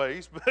other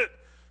ways, but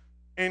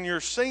in your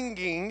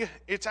singing,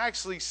 it's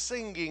actually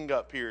singing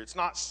up here. It's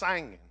not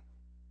singing.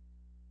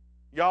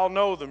 Y'all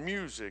know the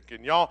music,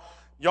 and y'all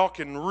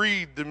can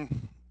read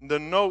the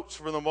notes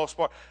for the most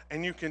part,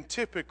 and you can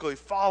typically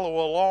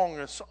follow along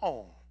a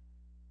song.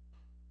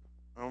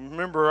 I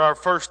remember our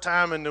first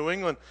time in New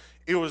England,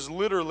 it was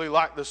literally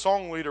like the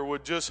song leader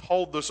would just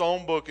hold the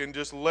song book and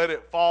just let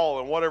it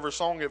fall, and whatever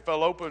song it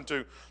fell open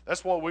to,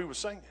 that's what we were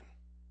singing.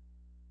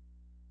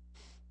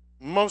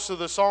 Most of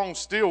the songs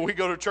still, we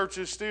go to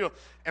churches still,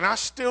 and I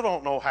still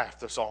don't know half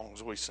the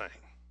songs we sing.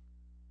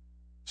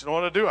 So you know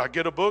what I do? I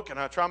get a book and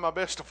I try my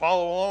best to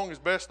follow along as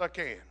best I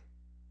can.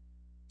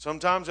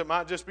 Sometimes it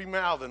might just be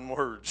mouthing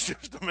words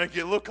just to make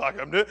it look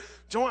like I'm doing it.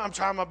 You know what? I'm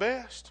trying my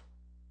best.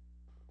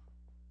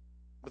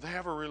 But they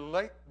have a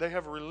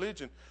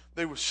religion.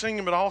 They were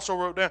singing, but I also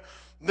wrote down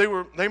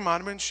they might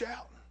have been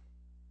shouting.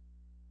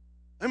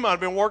 They might have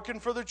been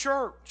working for the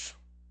church.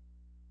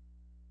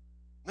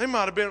 They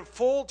might have been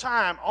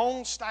full-time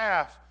on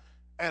staff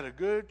at a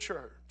good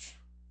church.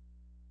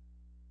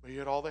 But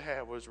yet all they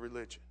had was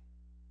religion.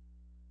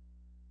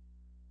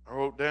 I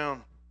wrote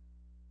down,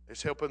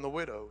 it's helping the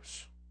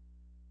widows.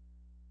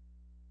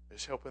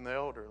 It's helping the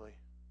elderly.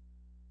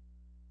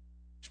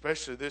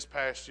 Especially this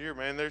past year,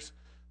 man, there's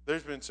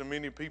been so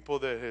many people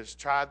that has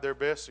tried their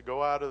best to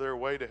go out of their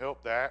way to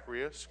help the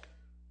at-risk.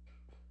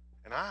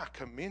 And I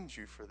commend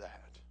you for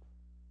that.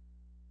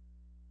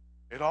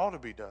 It ought to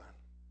be done.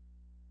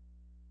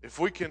 If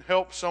we can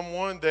help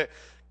someone that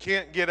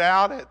can't get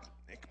out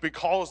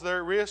because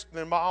they're at risk,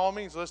 then by all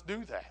means, let's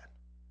do that.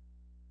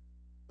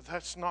 But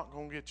that's not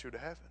going to get you to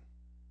heaven.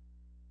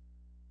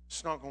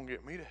 It's not going to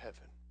get me to heaven.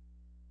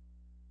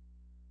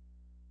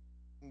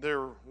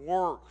 Their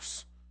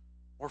works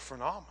were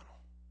phenomenal.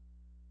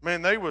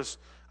 Man,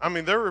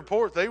 their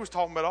report, they was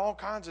talking about all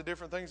kinds of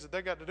different things that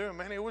they got to do. And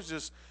man, it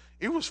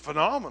was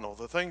phenomenal,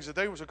 the things that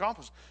they was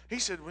accomplishing. He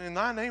said, in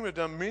thy name have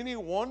done many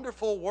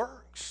wonderful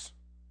works.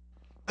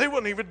 They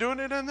wasn't even doing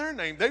it in their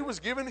name. They was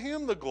giving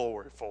him the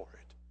glory for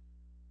it.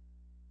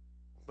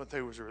 But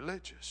they was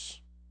religious.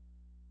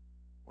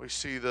 We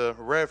see the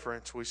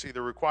reverence. We see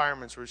the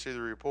requirements. We see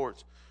the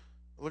reports.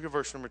 Look at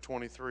verse number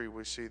 23.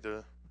 We see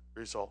the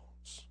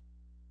results.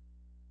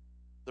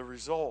 The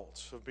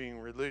results of being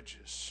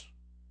religious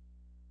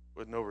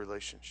with no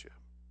relationship.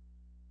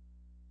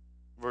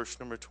 Verse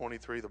number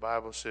 23, the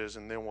Bible says,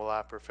 and then will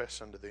I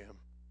profess unto them,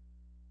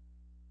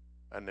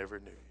 I never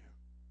knew you.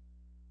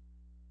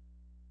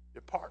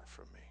 Depart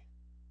from me,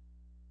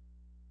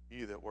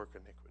 ye that work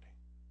iniquity.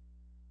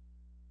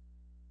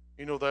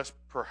 You know, that's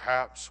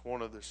perhaps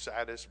one of the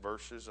saddest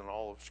verses in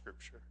all of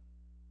Scripture.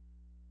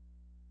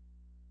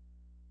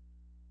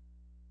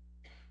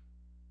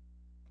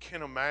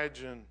 Can't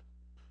imagine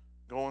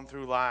going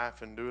through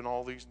life and doing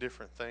all these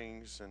different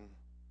things, and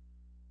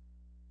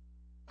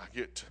I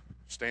get to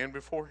stand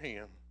before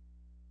Him,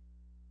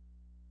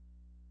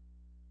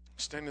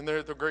 standing there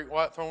at the great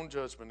white throne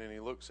judgment, and He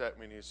looks at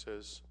me and He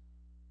says,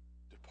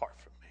 depart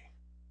from me,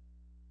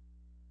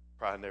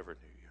 for I never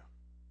knew you.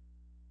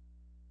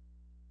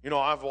 You know,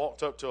 I've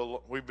walked up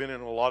to, we've been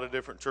in a lot of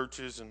different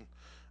churches, and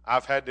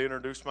I've had to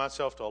introduce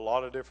myself to a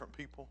lot of different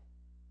people.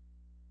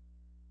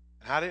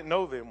 And I didn't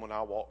know them when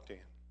I walked in.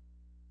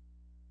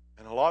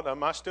 And a lot of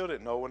them I still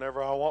didn't know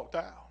whenever I walked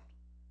out.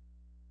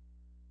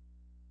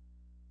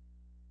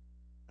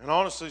 And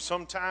honestly,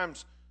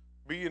 sometimes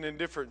being in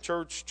different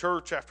church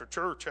after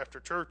church after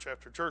church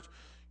after church,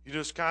 you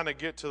just kind of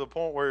get to the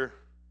point where,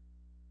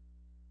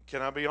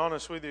 can I be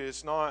honest with you,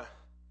 it's not,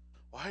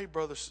 well, hey,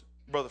 brother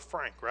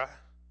Frank, right?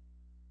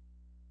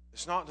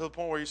 It's not to the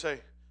point where you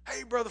say,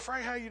 hey, Brother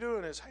Frank, how you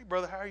doing? It's, hey,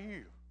 brother, how are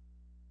you?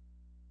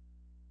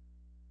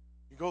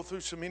 You go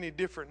through so many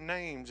different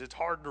names, it's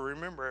hard to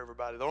remember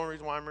everybody. The only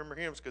reason why I remember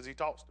him is because he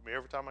talks to me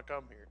every time I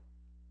come here.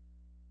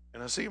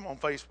 And I see him on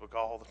Facebook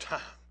all the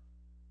time.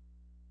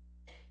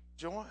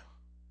 Joy.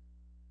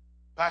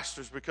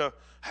 Pastors become,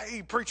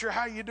 hey, preacher,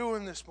 how you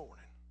doing this morning?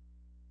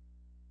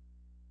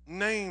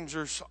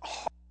 Names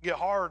get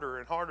harder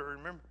and harder to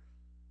remember.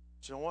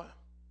 But you know what?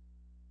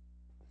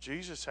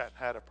 Jesus hadn't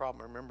had a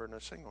problem remembering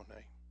a single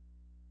name.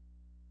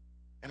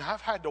 And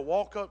I've had to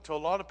walk up to a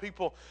lot of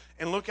people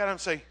and look at them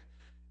and say,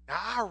 now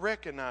I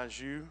recognize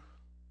you,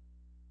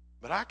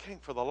 but I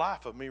can't for the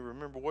life of me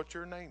remember what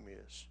your name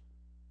is.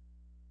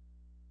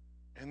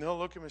 And they'll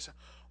look at me and say,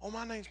 oh,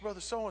 my name's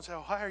Brother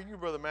so-and-so. How are you,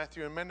 Brother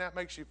Matthew? And man, that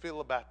makes you feel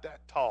about that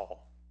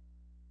tall.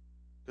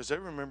 Because they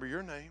remember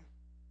your name.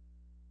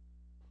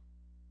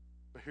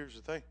 But here's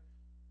the thing.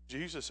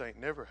 Jesus ain't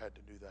never had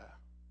to do that.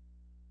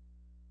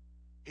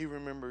 He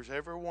remembers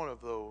every one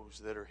of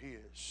those that are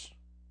his.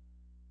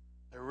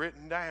 They're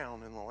written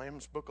down in the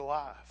Lamb's Book of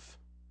Life.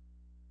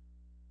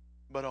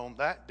 But on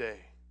that day,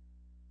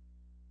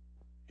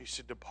 he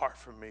said, depart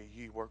from me,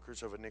 ye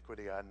workers of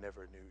iniquity, I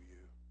never knew you.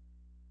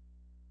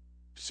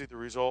 See the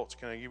results.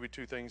 Can I give you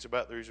two things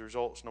about these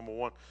results? Number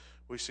one,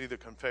 we see the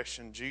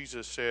confession.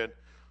 Jesus said,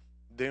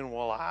 then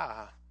will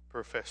I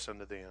profess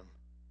unto them,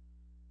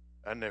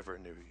 I never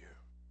knew you.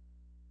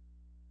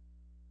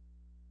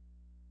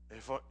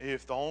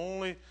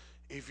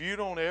 If you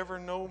don't ever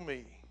know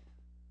me,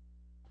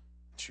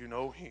 but you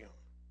know him,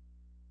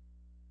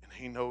 and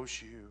he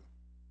knows you,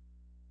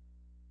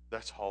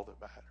 that's all that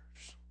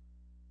matters.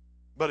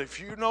 But if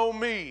you know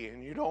me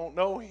and you don't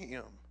know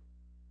him,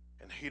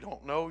 and he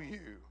don't know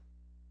you,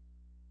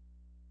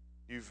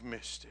 you've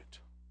missed it.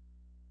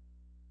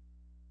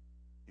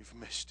 You've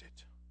missed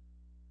it.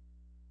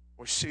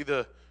 We see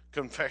the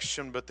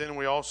confession, but then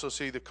we also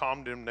see the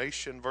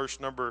condemnation. Verse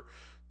number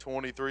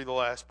 23, the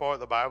last part,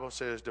 the Bible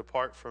says,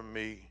 depart from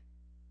me,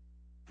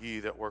 ye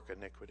that work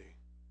iniquity,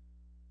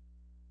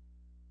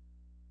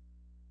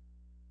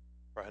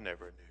 for I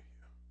never knew you.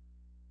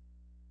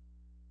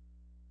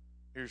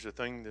 Here's the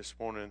thing this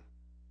morning.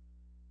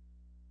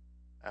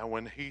 And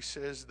when he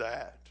says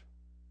that,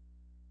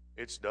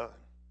 it's done.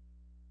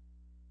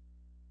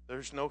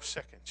 There's no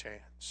second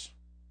chance.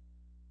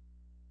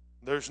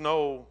 There's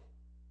no,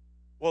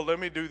 well, let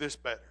me do this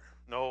better.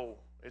 No,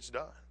 it's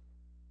done.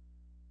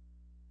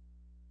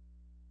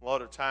 A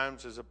lot of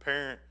times as a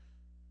parent,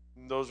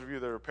 those of you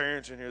that are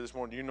parents in here this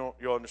morning,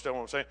 you'll understand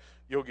what I'm saying.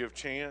 You'll give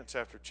chance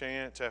after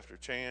chance after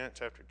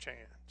chance after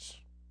chance.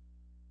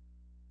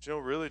 But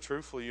really,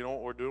 truthfully, you know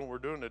what we're doing? We're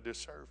doing a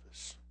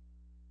disservice.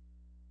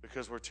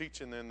 Because we're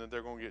teaching them that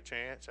they're going to get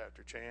chance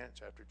after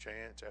chance after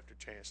chance after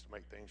chance to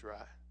make things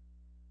right.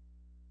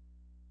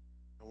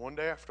 And one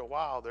day after a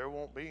while, there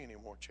won't be any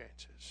more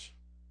chances.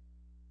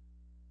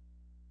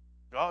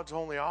 God's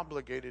only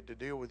obligated to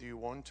deal with you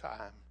one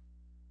time.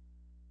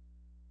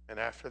 And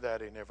after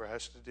that, he never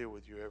has to deal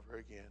with you ever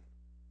again.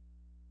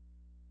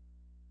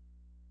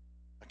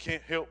 I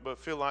can't help but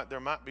feel like there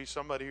might be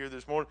somebody here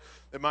this morning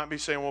that might be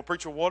saying, well,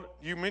 preacher, what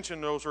you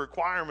mentioned those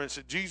requirements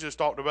that Jesus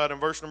talked about in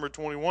verse number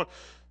 21.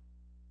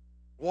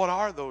 What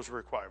are those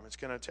requirements?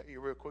 Can I tell you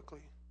real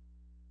quickly?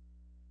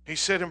 He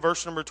said in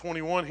verse number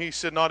 21, he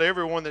said, not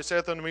everyone that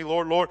saith unto me,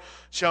 Lord, Lord,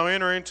 shall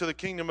enter into the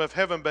kingdom of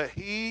heaven, but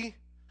he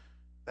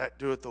that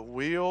doeth the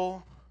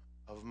will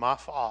of my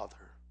Father,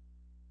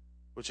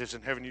 which is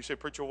in heaven. You say,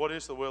 preacher, what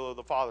is the will of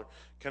the Father?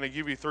 Can I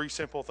give you three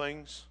simple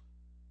things?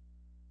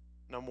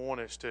 Number one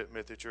is to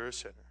admit that you're a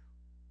sinner.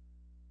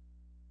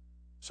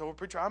 So, well,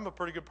 preacher, I'm a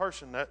pretty good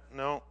person.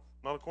 No,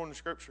 not according to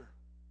Scripture.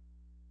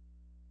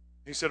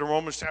 He said in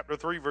Romans chapter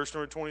 3, verse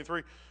number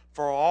 23,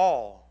 for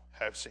all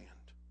have sinned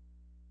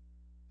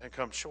and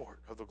come short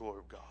of the glory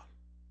of God.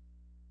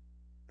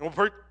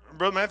 Well,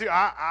 Brother Matthew,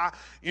 I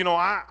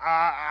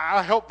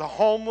help the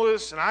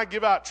homeless, and I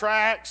give out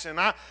tracts, and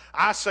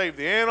I save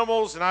the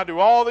animals, and I do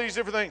all these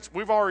different things.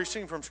 We've already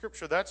seen from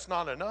Scripture that's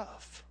not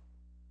enough.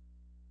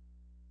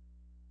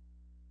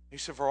 He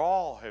said, for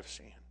all have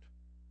sinned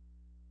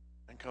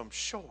and come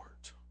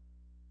short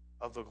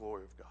of the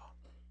glory of God.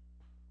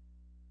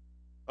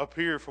 Up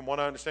here, from what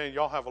I understand,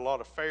 y'all have a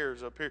lot of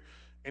fairs up here.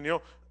 And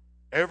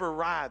every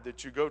ride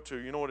that you go to,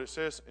 you know what it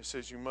says? It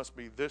says you must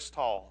be this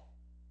tall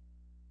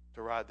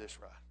to ride this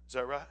ride. Is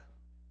that right?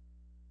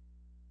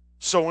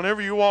 So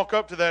whenever you walk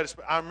up to that,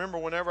 I remember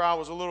whenever I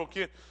was a little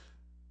kid,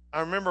 I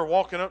remember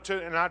walking up to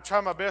it, and I'd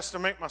try my best to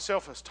make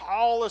myself as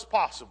tall as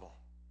possible.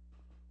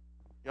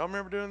 Y'all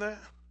remember doing that?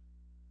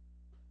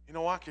 You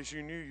know why? Because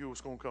you knew you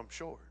was going to come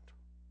short.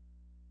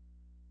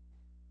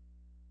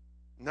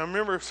 And I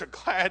remember it was a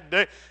glad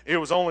day. It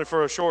was only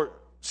for a short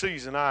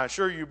season, I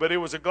assure you, but it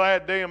was a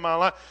glad day in my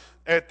life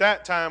at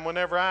that time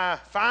whenever I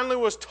finally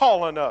was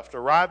tall enough to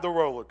ride the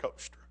roller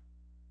coaster.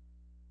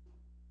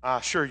 I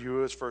assure you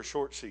it was for a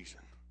short season.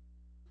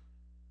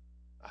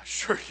 I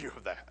assure you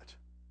of that.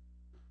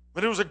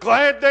 But it was a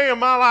glad day in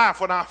my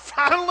life when I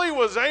finally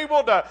was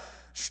able to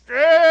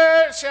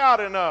stretch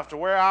out enough to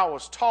where I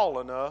was tall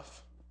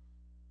enough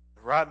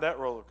to ride that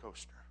roller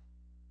coaster.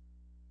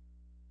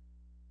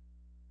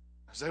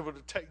 I was able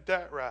to take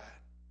that ride.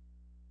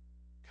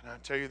 Can I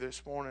tell you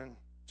this morning,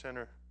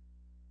 sinner,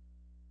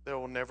 there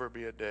will never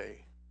be a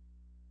day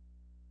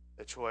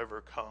that you'll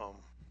ever come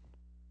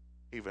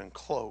even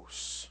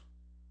close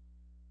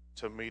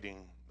to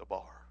meeting the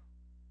bar.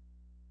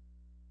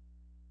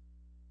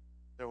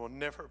 There will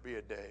never be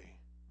a day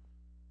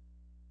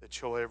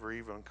that you'll ever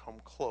even come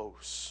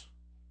close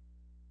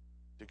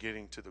to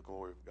getting to the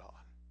glory of God.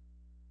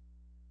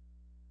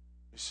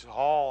 He said,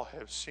 all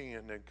have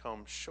sinned and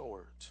come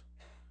short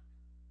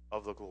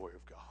of the glory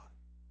of God.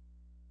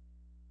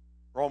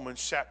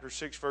 Romans chapter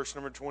 6, verse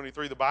number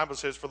 23, the Bible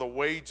says, for the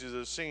wages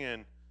of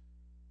sin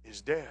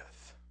is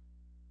death.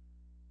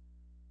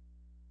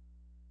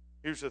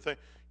 Here's the thing.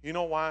 You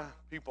know why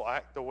people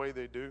act the way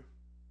they do?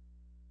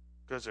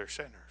 Because they're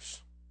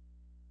sinners.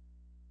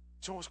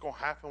 You know what's going to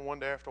happen one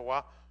day after a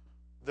while?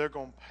 They're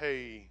going to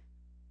pay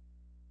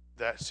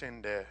that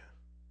sin debt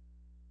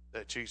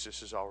that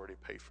Jesus has already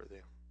paid for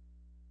them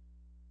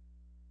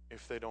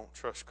if they don't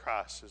trust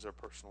Christ as their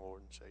personal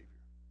Lord and Savior.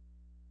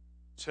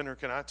 Sinner,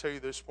 can I tell you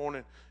this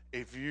morning,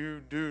 if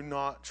you do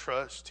not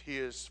trust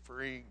His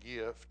free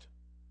gift,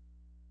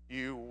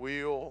 you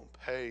will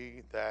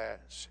pay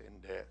that sin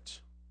debt.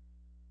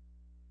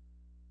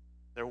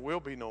 There will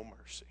be no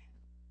mercy.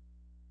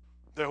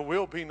 There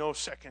will be no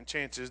second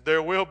chances.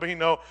 There will be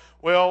no,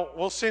 well,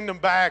 we'll send them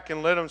back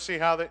and let them see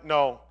how they...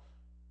 No.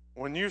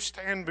 When you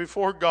stand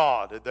before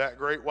God at that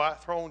great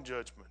white throne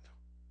judgment,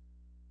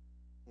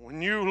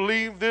 when you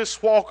leave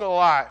this walk of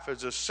life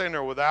as a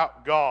sinner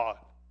without God,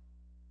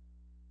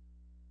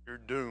 you're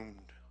doomed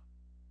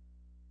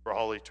for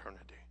all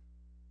eternity.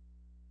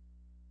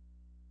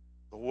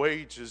 The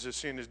wages of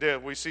sin is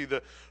death. We see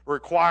the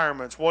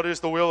requirements. What is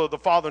the will of the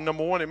Father?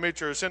 Number one, admit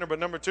you're a sinner. But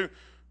number two,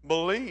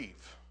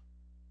 believe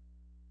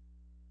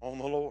on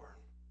the Lord.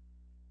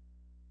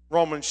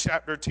 Romans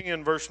chapter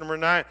 10, verse number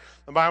 9.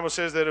 The Bible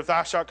says that if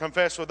thou shalt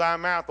confess with thy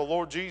mouth the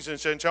Lord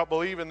Jesus and shalt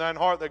believe in thine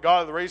heart that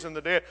God hath raised him from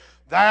the dead,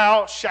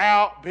 thou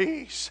shalt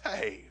be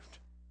saved.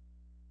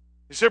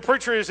 You say,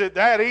 preacher, is it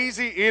that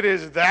easy? It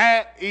is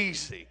that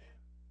easy.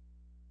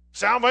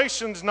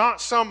 Salvation's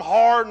not some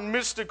hard and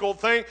mystical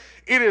thing.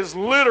 It is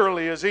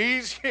literally as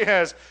easy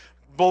as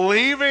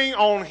believing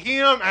on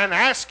Him and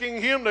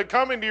asking Him to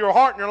come into your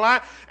heart and your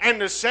life and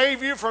to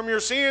save you from your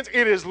sins.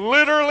 It is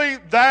literally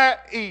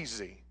that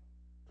easy.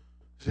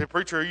 You say,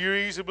 preacher, are you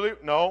easy to believe?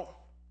 No,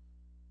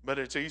 but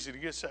it's easy to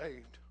get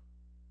saved.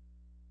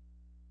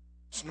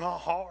 It's not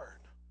hard.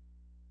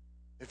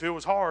 If it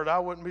was hard, I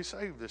wouldn't be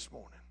saved this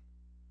morning.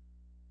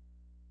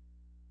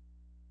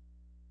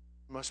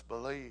 You must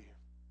believe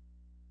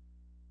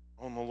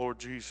on the Lord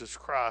Jesus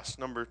Christ.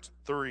 Number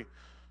 3, you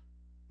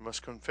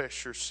must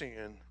confess your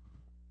sin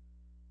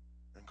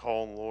and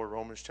call on the Lord.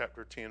 Romans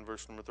chapter 10,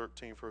 verse number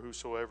 13, for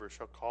whosoever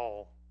shall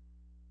call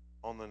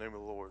on the name of the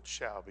Lord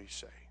shall be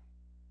saved.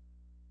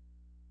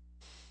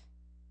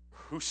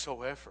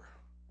 Whosoever.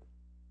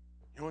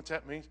 You know what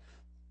that means?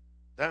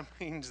 That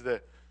means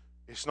that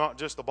it's not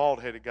just the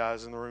bald-headed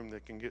guys in the room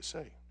that can get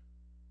saved.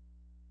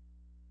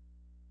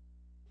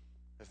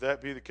 If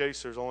that be the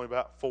case, there's only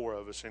about 4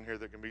 of us in here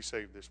that can be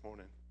saved this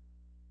morning.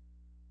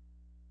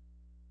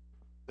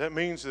 That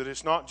means that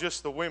it's not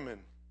just the women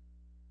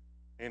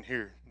in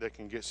here that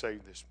can get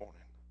saved this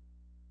morning.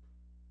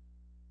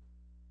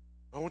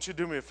 I want you to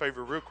do me a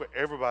favor real quick.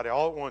 Everybody,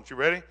 all at once. You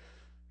ready?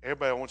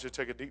 Everybody, I want you to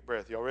take a deep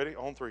breath. Y'all ready?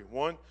 On 3.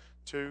 1,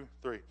 2,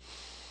 3.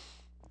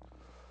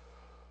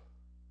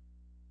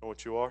 Know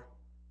what you are?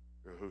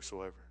 You're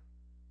whosoever.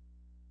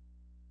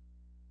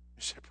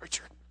 You say,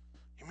 preacher,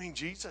 you mean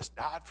Jesus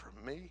died for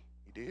me?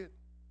 He did.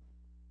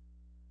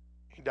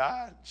 He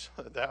died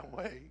so that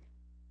way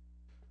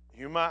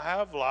you might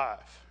have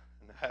life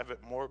and have it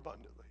more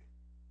abundantly.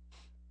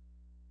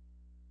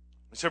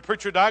 You say,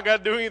 preacher, do I got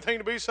to do anything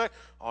to be saved?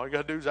 All you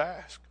got to do is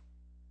ask.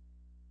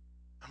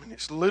 I mean,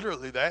 it's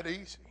literally that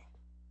easy.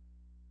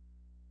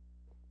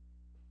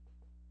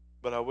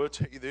 But I will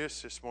tell you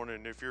this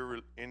morning, if you're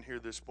in here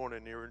this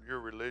morning, you're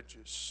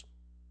religious,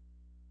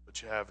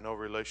 but you have no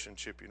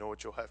relationship, you know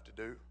what you'll have to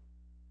do?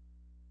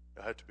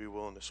 You'll have to be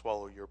willing to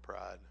swallow your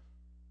pride.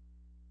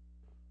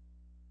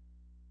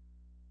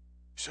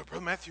 You say,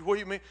 Brother Matthew, what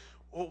do you mean?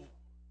 Well,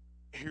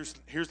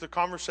 here's the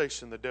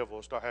conversation the devil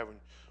will start having.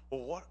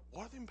 Well, what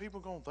are them people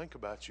going to think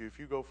about you if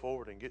you go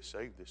forward and get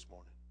saved this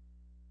morning?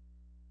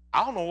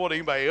 I don't know what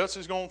anybody else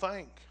is going to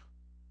think.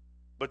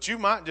 But you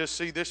might just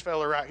see this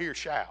fella right here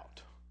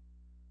shout.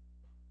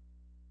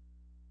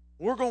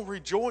 We're going to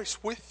rejoice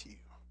with you.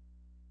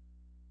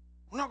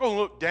 We're not going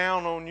to look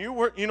down on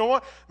you. You know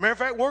what? Matter of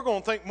fact, we're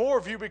going to think more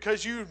of you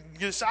because you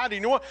decided,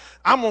 you know what?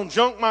 I'm going to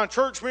junk my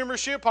church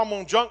membership. I'm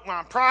going to junk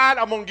my pride.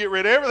 I'm going to get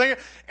rid of everything.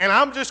 And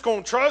I'm just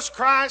going to trust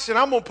Christ. And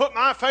I'm going to put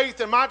my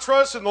faith and my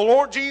trust in the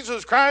Lord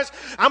Jesus Christ.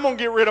 I'm going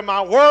to get rid of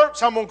my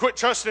works. I'm going to quit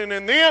trusting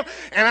in them.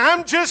 And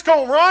I'm just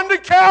going to run to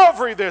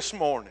Calvary this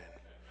morning.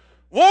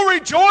 We'll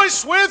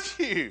rejoice with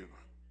you.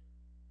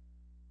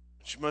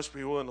 But you must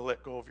be willing to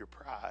let go of your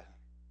pride.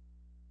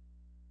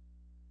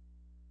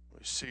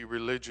 We see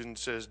religion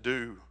says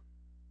do,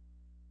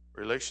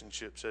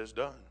 relationship says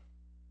done.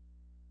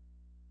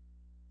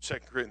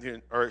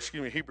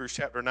 Hebrews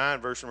chapter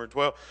 9, verse number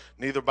 12.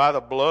 Neither by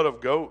the blood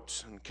of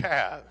goats and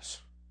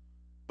calves,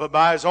 but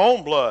by his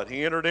own blood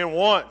he entered in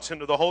once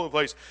into the holy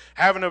place,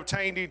 having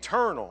obtained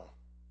eternal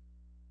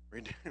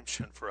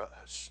redemption for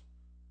us.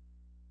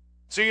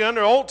 See,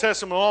 under Old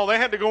Testament law, they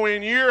had to go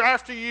in year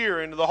after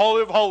year into the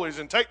Holy of Holies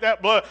and take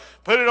that blood,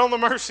 put it on the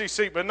mercy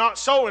seat, but not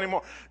so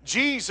anymore.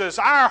 Jesus,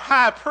 our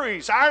high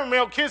priest, our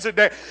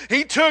Melchizedek,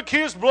 he took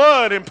his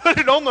blood and put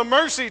it on the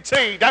mercy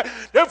seat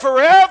to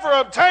forever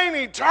obtain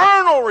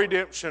eternal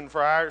redemption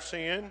for our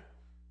sin.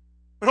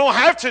 We don't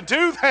have to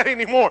do that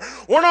anymore.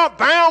 We're not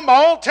bound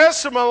by Old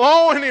Testament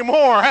law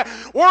anymore.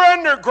 We're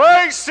under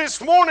grace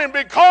this morning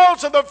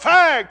because of the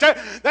fact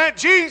that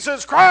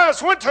Jesus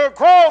Christ went to a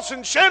cross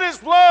and shed his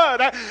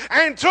blood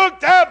and took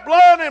that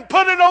blood and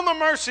put it on the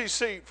mercy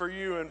seat for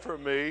you and for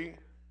me.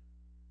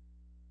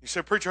 You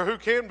said, preacher, who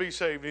can be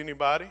saved?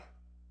 Anybody?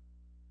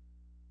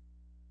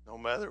 No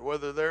matter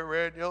whether they're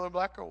red, yellow,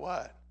 black, or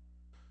white.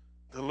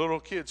 The little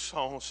kid's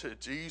song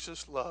said,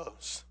 Jesus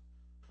loves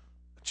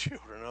the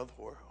children of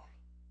the world.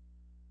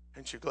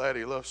 Ain't you glad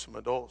he loves some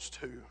adults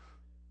too?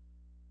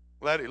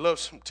 Glad he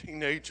loves some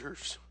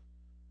teenagers.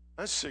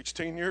 I was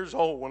 16 years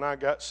old when I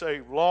got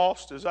saved,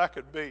 lost as I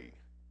could be.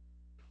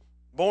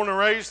 Born and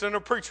raised in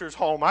a preacher's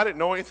home. I didn't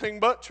know anything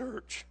but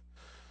church.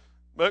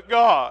 But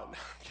God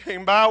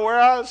came by where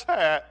I was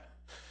at,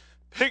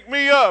 picked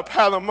me up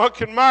out of the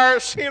muck and mire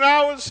of sin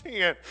I was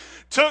in,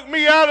 took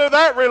me out of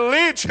that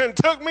religion,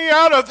 took me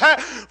out of that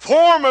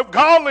form of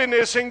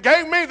godliness and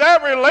gave me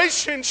that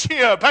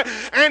relationship.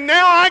 And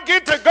now I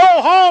get to go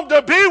home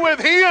to be with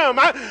him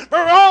for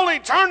all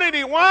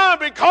eternity. Why?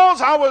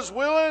 Because I was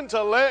willing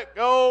to let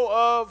go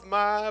of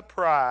my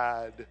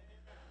pride.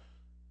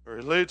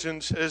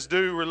 Religion says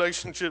do,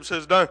 relationship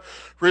says done.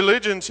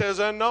 Religion says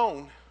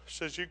unknown,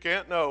 says you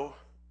can't know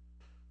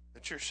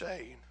that you're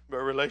saved. But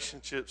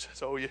relationship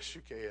says, oh, yes,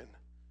 you can.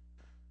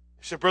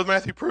 He said, Brother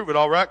Matthew, prove it.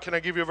 All right, can I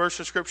give you a verse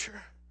of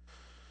Scripture?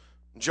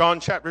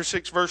 John chapter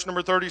 6, verse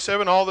number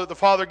 37. All that the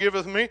Father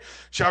giveth me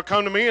shall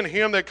come to me, and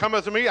him that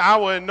cometh to me I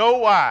will in no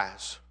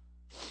wise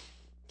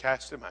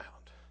cast him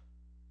out.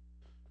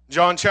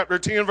 John chapter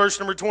 10, verse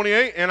number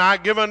 28. And I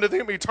give unto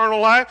them eternal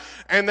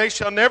life, and they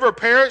shall never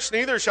perish,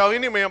 neither shall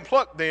any man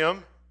pluck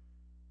them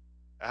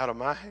out of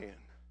my hand.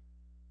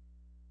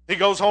 He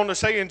goes on to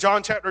say in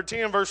John chapter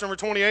 10, verse number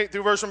 28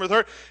 through verse number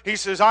 30, he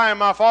says, I and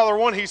my Father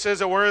one. He says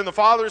that we're in the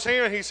Father's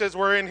hand. He says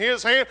we're in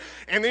his hand.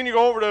 And then you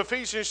go over to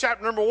Ephesians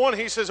chapter number 1.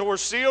 He says that we're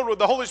sealed with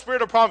the Holy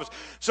Spirit of promise.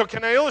 So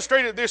can I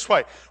illustrate it this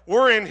way?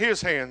 We're in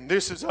his hand.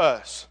 This is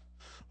us.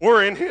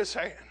 We're in his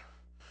hand.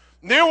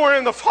 Then we're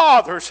in the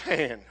Father's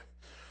hand.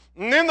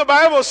 And then the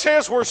Bible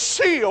says we're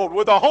sealed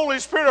with the Holy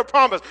Spirit of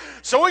promise.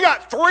 So we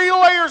got 3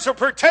 layers of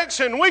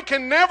protection. We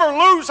can never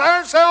lose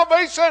our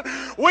salvation.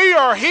 We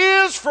are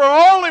his for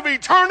all of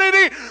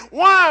eternity.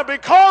 Why?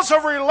 Because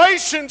of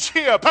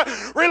relationship.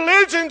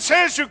 Religion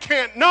says you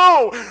can't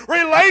know.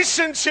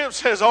 Relationship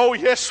says, oh,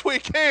 yes, we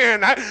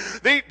can.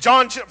 1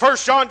 John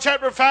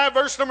chapter 5,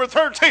 verse number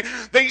 13.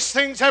 These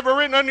things have I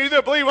written unto you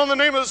that believe on the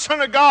name of the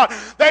Son of God,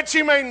 that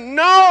you may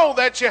know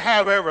that you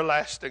have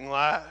everlasting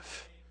life.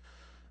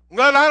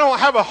 But I don't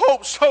have a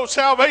hope so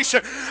salvation.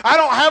 I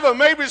don't have a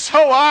maybe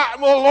so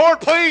well, Lord,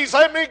 please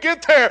let me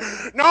get there.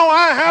 No,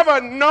 I have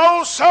a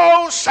no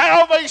so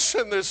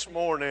salvation this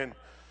morning.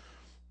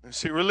 And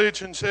see,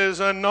 religion says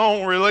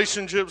unknown.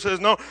 Relationship says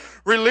no.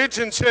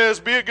 Religion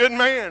says be a good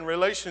man.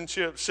 Religion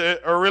says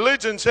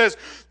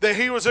that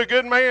he was a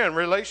good man.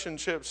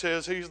 Relationship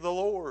says he's the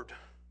Lord.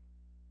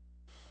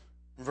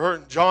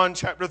 John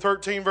chapter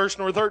 13, verse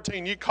number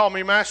 13. You call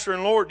me Master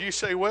and Lord. You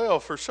say, well,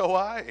 for so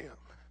I am.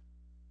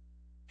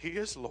 He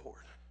is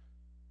Lord.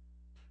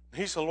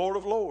 He's the Lord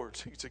of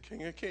Lords. He's the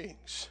King of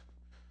Kings.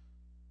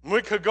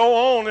 We could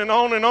go on and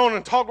on and on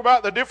and talk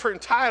about the different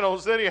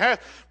titles that he has.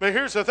 But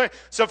here's the thing.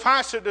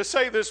 Suffice it to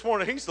say this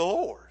morning, he's the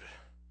Lord.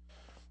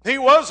 He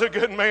was a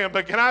good man.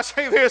 But can I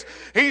say this?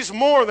 He's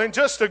more than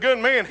just a good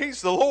man.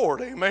 He's the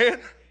Lord.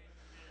 Amen.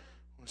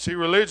 See,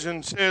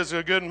 religion says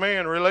a good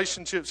man.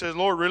 Relationship says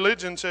Lord.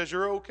 Religion says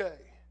you're okay.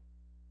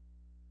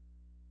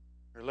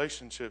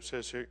 Relationship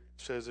says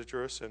that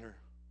you're a sinner.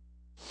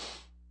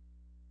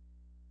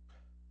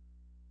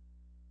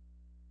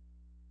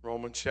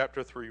 Romans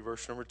chapter 3,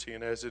 verse number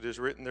 10, as it is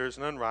written, there is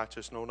none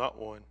righteous, no, not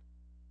one.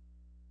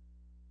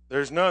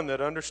 There's none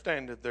that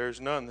understandeth, there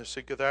is none that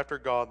seeketh after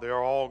God. They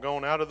are all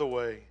gone out of the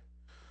way.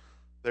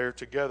 They are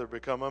together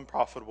become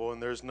unprofitable,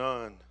 and there's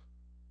none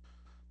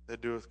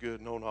that doeth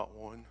good, no, not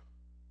one.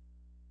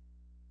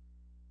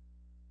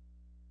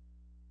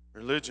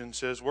 Religion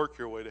says work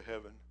your way to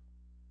heaven.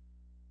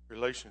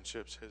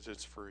 Relationship says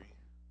it's free.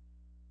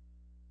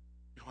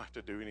 You don't have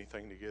to do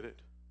anything to get it.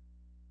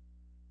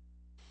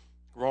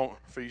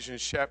 Romans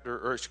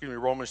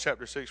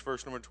chapter 6,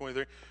 verse number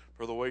 23.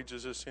 For the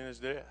wages of sin is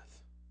death,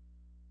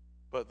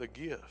 but the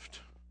gift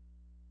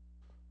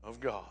of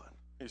God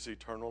is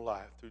eternal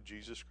life through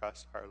Jesus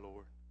Christ our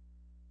Lord.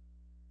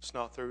 It's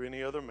not through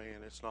any other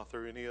man. It's not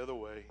through any other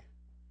way.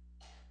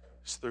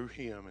 It's through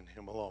Him and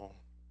Him alone.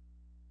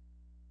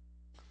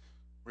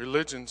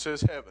 Religion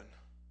says heaven.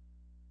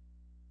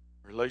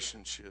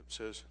 Relationship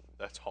says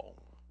that's home.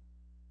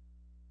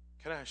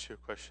 Can I ask you a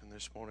question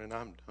this morning?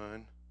 I'm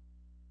done.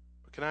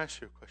 But can I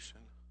ask you a question?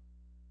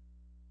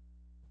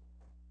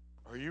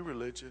 Are you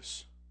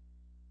religious?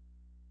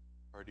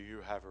 Or do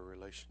you have a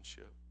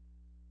relationship?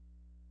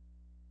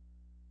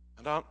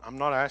 And I'm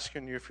not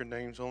asking you if your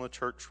name's on the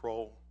church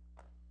roll.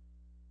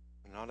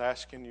 I'm not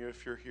asking you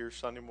if you're here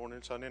Sunday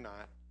morning, Sunday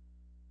night,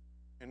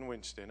 and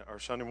Wednesday, or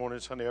Sunday morning,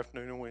 Sunday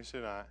afternoon, and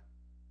Wednesday night.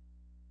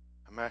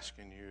 I'm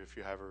asking you if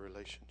you have a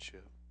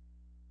relationship.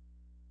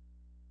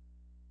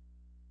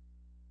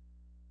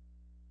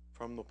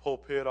 From the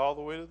pulpit all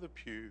the way to the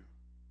pew,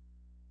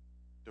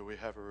 do we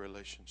have a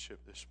relationship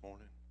this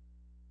morning?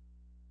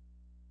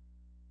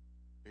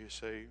 Are you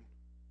saved?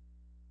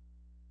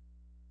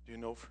 Do you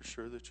know for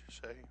sure that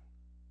you're saved?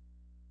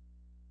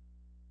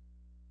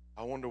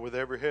 I wonder, with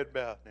every head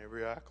bowed and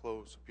every eye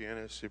closed, the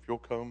pianist, if you'll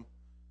come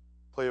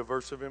play a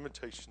verse of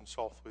invitation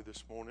softly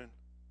this morning.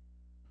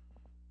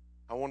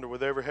 I wonder,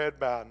 with every head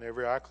bowed and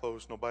every eye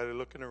closed, nobody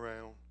looking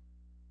around,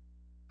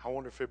 I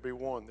wonder if it'd be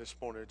one this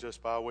morning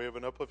just by way of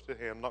an uplifted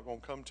hand. I'm not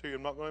going to come to you.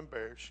 I'm not going to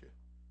embarrass you.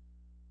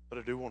 But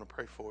I do want to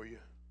pray for you.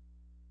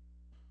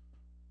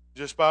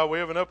 Just by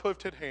way of an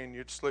uplifted hand,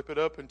 you'd slip it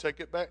up and take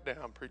it back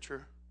down.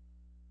 Preacher,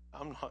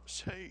 I'm not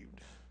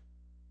saved.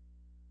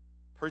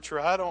 Preacher,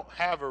 I don't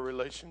have a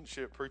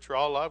relationship. Preacher,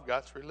 all I've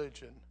got's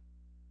religion.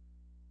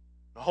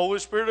 The Holy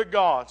Spirit of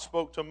God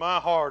spoke to my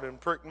heart and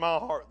pricked my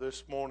heart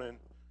this morning.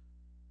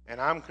 And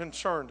I'm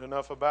concerned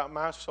enough about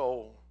my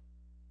soul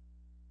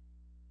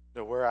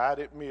that where I'd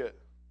admit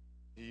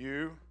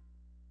you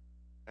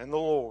and the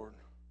Lord,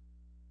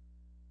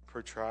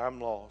 preacher, I'm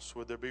lost.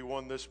 Would there be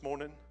one this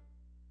morning?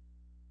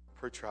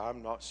 Preacher,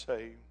 I'm not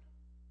saved.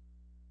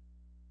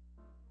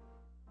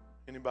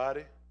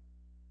 Anybody?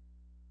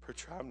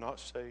 Preacher, I'm not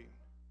saved.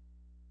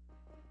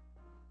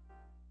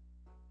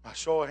 I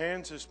show of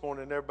hands this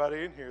morning,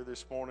 everybody in here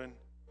this morning,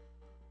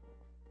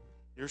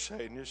 you're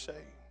saved and you're saved.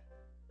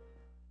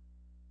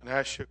 And I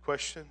ask you a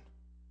question.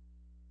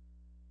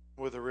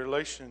 With a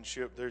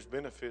relationship, there's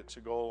benefits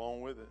that go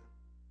along with it.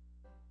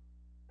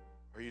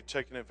 Are you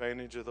taking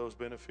advantage of those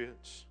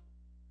benefits?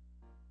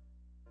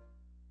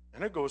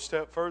 And it goes a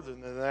step further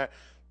than that.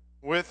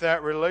 With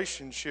that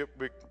relationship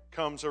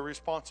becomes a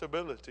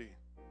responsibility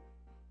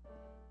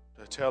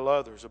to tell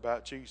others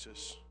about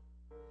Jesus.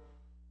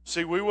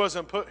 See, we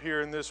wasn't put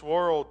here in this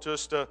world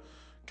just to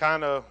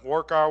kind of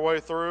work our way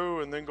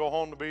through and then go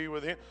home to be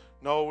with Him.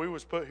 No, we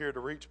was put here to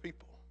reach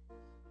people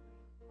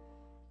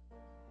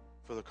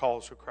for the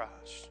cause of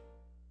Christ.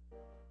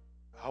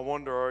 I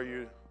wonder, are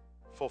you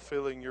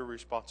fulfilling your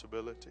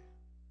responsibility?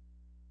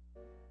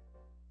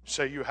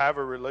 Say you have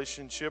a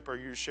relationship. Are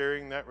you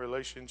sharing that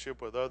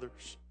relationship with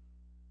others?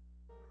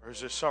 Or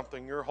is this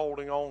something you're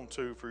holding on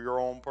to for your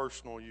own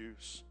personal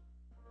use?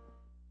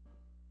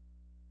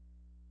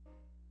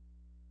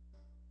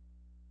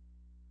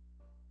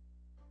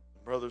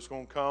 The brother's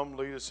going to come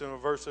lead us in a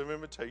verse of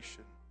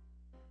invitation.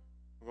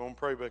 We're going to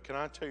pray, but can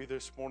I tell you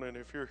this morning,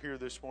 if you're here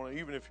this morning,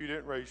 even if you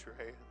didn't raise your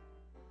hand,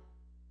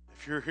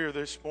 if you're here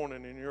this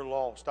morning and you're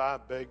lost, I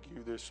beg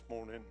you this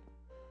morning,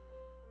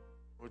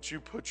 would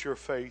you put your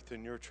faith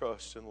and your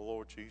trust in the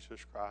Lord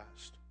Jesus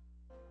Christ?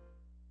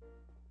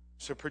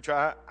 So,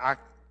 preacher, I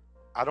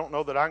don't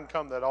know that I can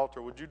come to that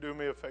altar. Would you do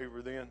me a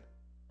favor then?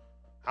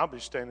 I'll be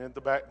standing at the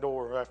back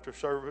door after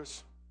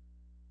service.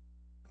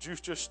 Would you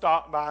just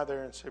stop by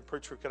there and say,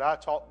 preacher, could I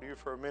talk to you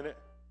for a minute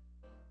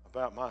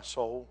about my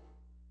soul?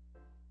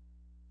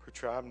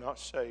 Preacher, I'm not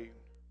saved.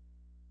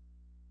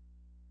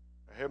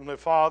 Heavenly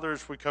Father,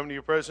 as we come to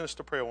your presence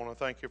to pray, I want to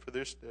thank you for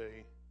this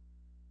day.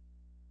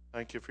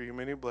 Thank you for your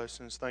many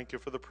blessings. Thank you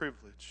for the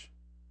privilege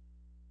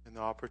and the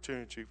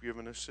opportunity you've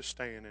given us to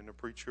stand and to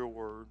preach your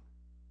word.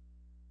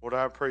 Lord,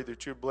 I pray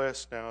that you'd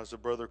bless now as the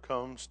brother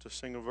comes to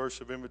sing a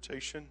verse of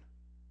invitation.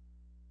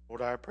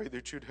 Lord, I pray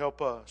that you'd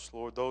help us,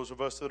 Lord, those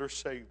of us that are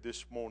saved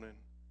this morning.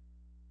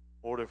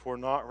 Lord, if we're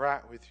not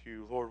right with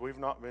you, Lord, we've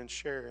not been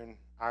sharing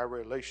our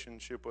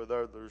relationship with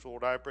others.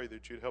 Lord, I pray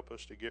that you'd help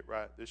us to get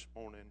right this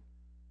morning.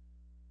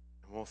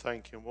 And we'll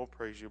thank you and we'll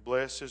praise you.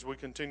 Bless as we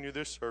continue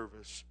this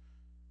service.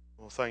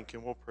 We'll thank you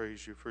and we'll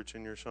praise you. For it's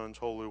in your Son's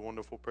holy,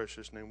 wonderful,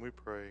 precious name we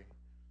pray.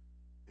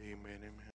 Amen, amen.